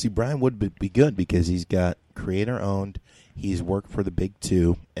 See, Brian would be good because he's got creator-owned, he's worked for the big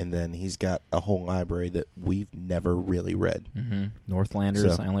two, and then he's got a whole library that we've never really read. Mm-hmm.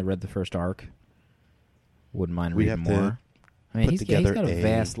 Northlanders. So- I only read the first arc. Wouldn't mind We reading have to more. I mean, put he's together got a a-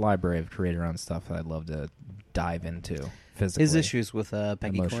 vast library of creator-owned stuff that I'd love to dive into physically. His issues with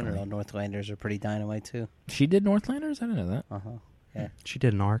Peggy Emotionally. Corner on Northlanders are pretty dynamite too. She did Northlanders? I didn't know that. Yeah. She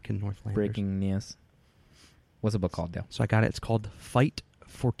did an arc in Northlanders. Breaking news. What's the book called, Dale? So I got it. It's called Fight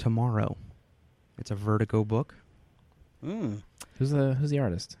for Tomorrow. It's a Vertigo book. Mm. Who's the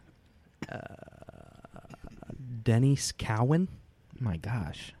artist? Dennis Cowan, My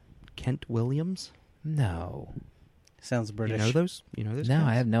gosh. Kent Williams. No. Sounds British. You know those? You know those? No, guys?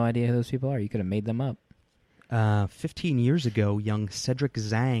 I have no idea who those people are. You could have made them up. 15 years ago, young Cedric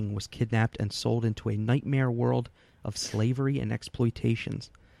Zhang was kidnapped and sold into a nightmare world of slavery and exploitations.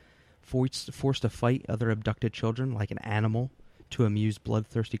 Forced to fight other abducted children like an animal to amuse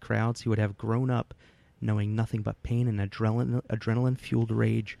bloodthirsty crowds, he would have grown up knowing nothing but pain and adrenaline-fueled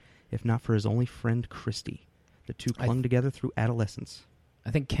rage, if not for his only friend, Christy. The two clung together through adolescence.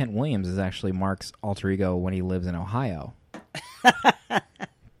 I think Kent Williams is actually Mark's alter ego when he lives in Ohio.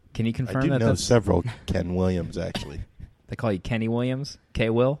 Can you I confirm do that? know That's, several Ken Williams, actually. they call you Kenny Williams?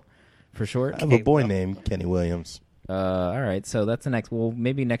 K-Will, for short? I have a boy named Kenny Williams. All right, so that's the next. Well,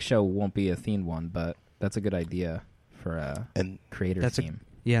 maybe next show won't be a themed one, but that's a good idea for a And creator That's a- theme.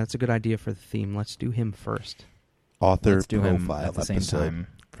 Yeah, that's a good idea for the theme. Let's do him first. author Let's do him profile at the same episode time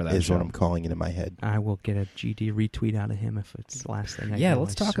for that is show. what I'm calling it in my head. I will get a GD retweet out of him if it's the last thing I Yeah, do.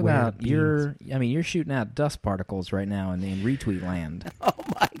 let's I talk swear about to your. I mean, you're shooting out dust particles right now in retweet land. Oh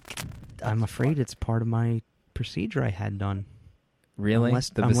my god. I'm afraid it's part of my procedure I had done. Really?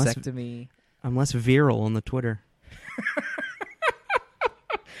 Unless- The unless- vasectomy. I'm less viral on the Twitter.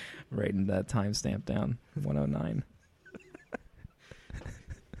 Writing that timestamp down. 109.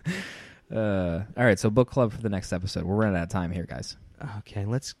 All right, so book club for the next episode. We're running out of time here, guys. Okay,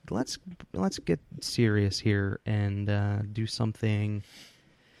 let's get serious here and do something.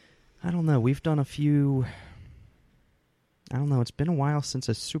 I don't know. We've done a few. I don't know. It's been a while since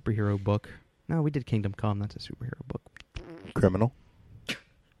a superhero book. No, we did Kingdom Come. That's a superhero book. Criminal.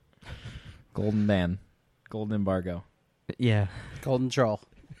 Golden Ban. Golden Embargo. Yeah. Golden Troll.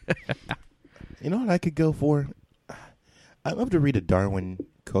 You know what I could go for? I love to read a Darwin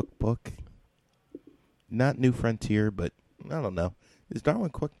Cook book. Not New Frontier, but I don't know. Has Darwin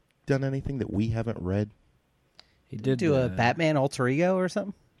Cook done anything that we haven't read? He did Do a Batman alter ego or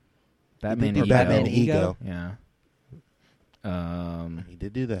something? Batman He Ego. did Batman Ego. Yeah. He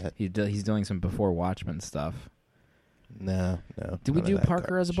did do that. He's doing some before Watchmen stuff. No. Did we none do of that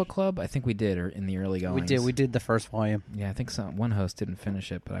Parker as a garbage. book club? I think we did, or in the early goings. We did the first volume. Yeah, I think one host didn't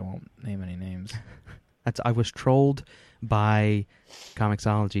finish it, but I won't name any names. I was trolled by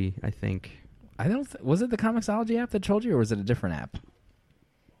Comixology, I think. I don't. Was it the Comixology app that trolled you, or was it a different app?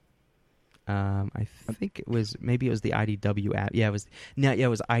 I think it was the IDW app. Yeah, it was. No, yeah, it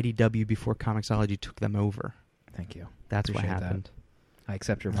was IDW before Comixology took them over. Thank you. That's what Appreciate that. happened. I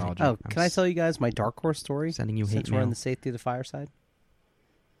accept your apology. Oh, can I tell you guys my Dark Horse story? Sending you hate Since we're mail. in the safety of the fireside,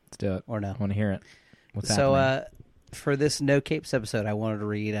 Let's do it. or no? I want to hear it. What's So, happening? for this No Capes episode, I wanted to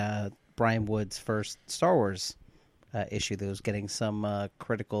read Brian Wood's first Star Wars issue that was getting some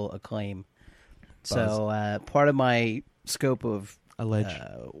critical acclaim. So, part of my scope of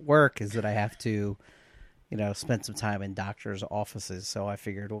work is that I have to, spend some time in doctors' offices. So I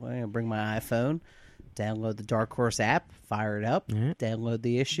figured, well, I'm going to bring my iPhone, download the Dark Horse app, fire it up, Yeah. download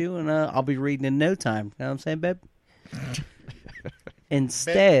the issue, and I'll be reading in no time. You know what I'm saying, babe?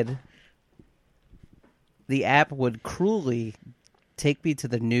 Instead, the app would cruelly take me to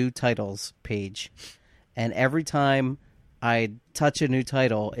the new titles page, and every time I touch a new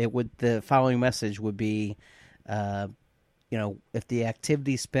title, the following message would be, if the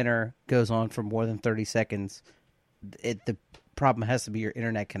activity spinner goes on for more than 30 seconds, the problem has to be your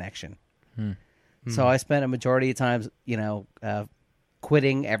internet connection. So I spent a majority of times,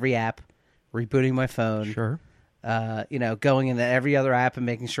 quitting every app, rebooting my phone, Sure. going into every other app and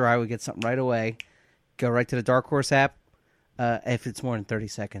making sure I would get something right away. Go right to the Dark Horse app. If it's more than 30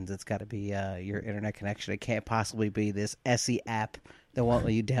 seconds, it's got to be your internet connection. It can't possibly be this SE app that won't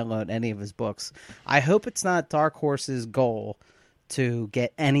let you download any of his books. I hope it's not Dark Horse's goal to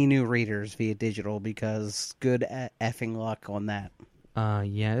get any new readers via digital, because good effing luck on that.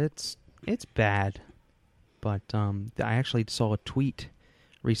 Yeah, it's bad. But I actually saw a tweet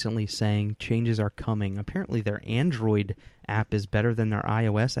recently saying changes are coming. Apparently their Android app is better than their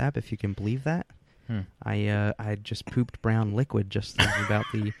iOS app, if you can believe that. I just pooped brown liquid just thinking about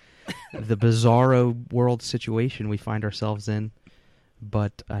the bizarro world situation we find ourselves in.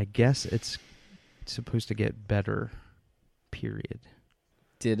 But I guess it's supposed to get better. Period.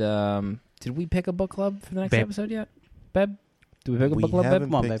 Did we pick a book club for the next Beb. episode yet? Beb? Did we pick a We book club, Beb? haven't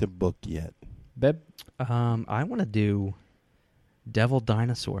Come on, picked babe. a book yet. Beb? I want to do Devil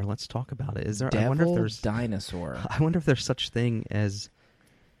Dinosaur. Let's talk about it. Is there? Devil I wonder if there's. Dinosaur. I wonder if there's such thing as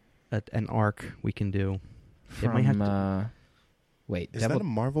an arc we can do. From, might have to- wait, Is Devil, that a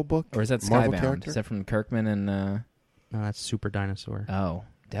Marvel book? or is that Marvel Skybound? character? Is that from Kirkman and... No, that's Super Dinosaur. Oh,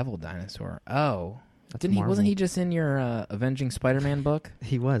 Devil Dinosaur. Oh. That's Didn't he? Wasn't Marvel. he just in your Avenging Spider-Man book?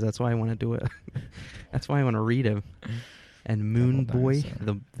 He was. That's why I want to do it. That's why I want to read him. And Moon Devil Boy,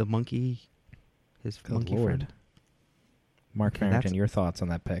 Dinosaur. the monkey, his Good monkey Lord. friend. Mark Okay, Farrington, that's- your thoughts on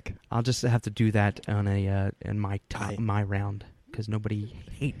that pick? I'll just have to do that on in my round, because nobody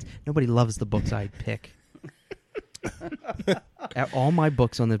loves the books I pick. All my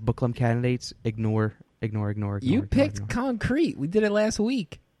books on the book club candidates, ignore. You picked Concrete. We did it last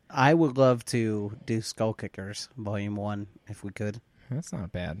week. I would love to do Skull Kickers Volume 1 if we could. That's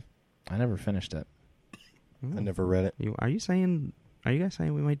not bad. I never finished it. I never read it. Are you guys saying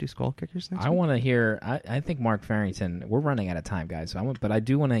we might do Skull Kickers next I week? want to hear. I think Mark Farrington. We're running out of time, guys. But I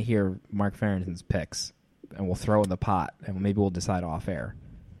do want to hear Mark Farrington's picks, and we'll throw in the pot, and maybe we'll decide off air.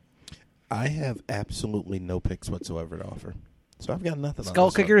 I have absolutely no picks whatsoever to offer. So I've got nothing on Skull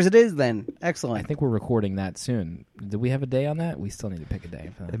this one. Kickers it is then. I Excellent. think we're recording that soon. Do we have a day on that? We still need to pick a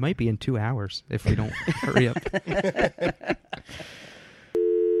day for that. It might be in 2 hours if we don't hurry up.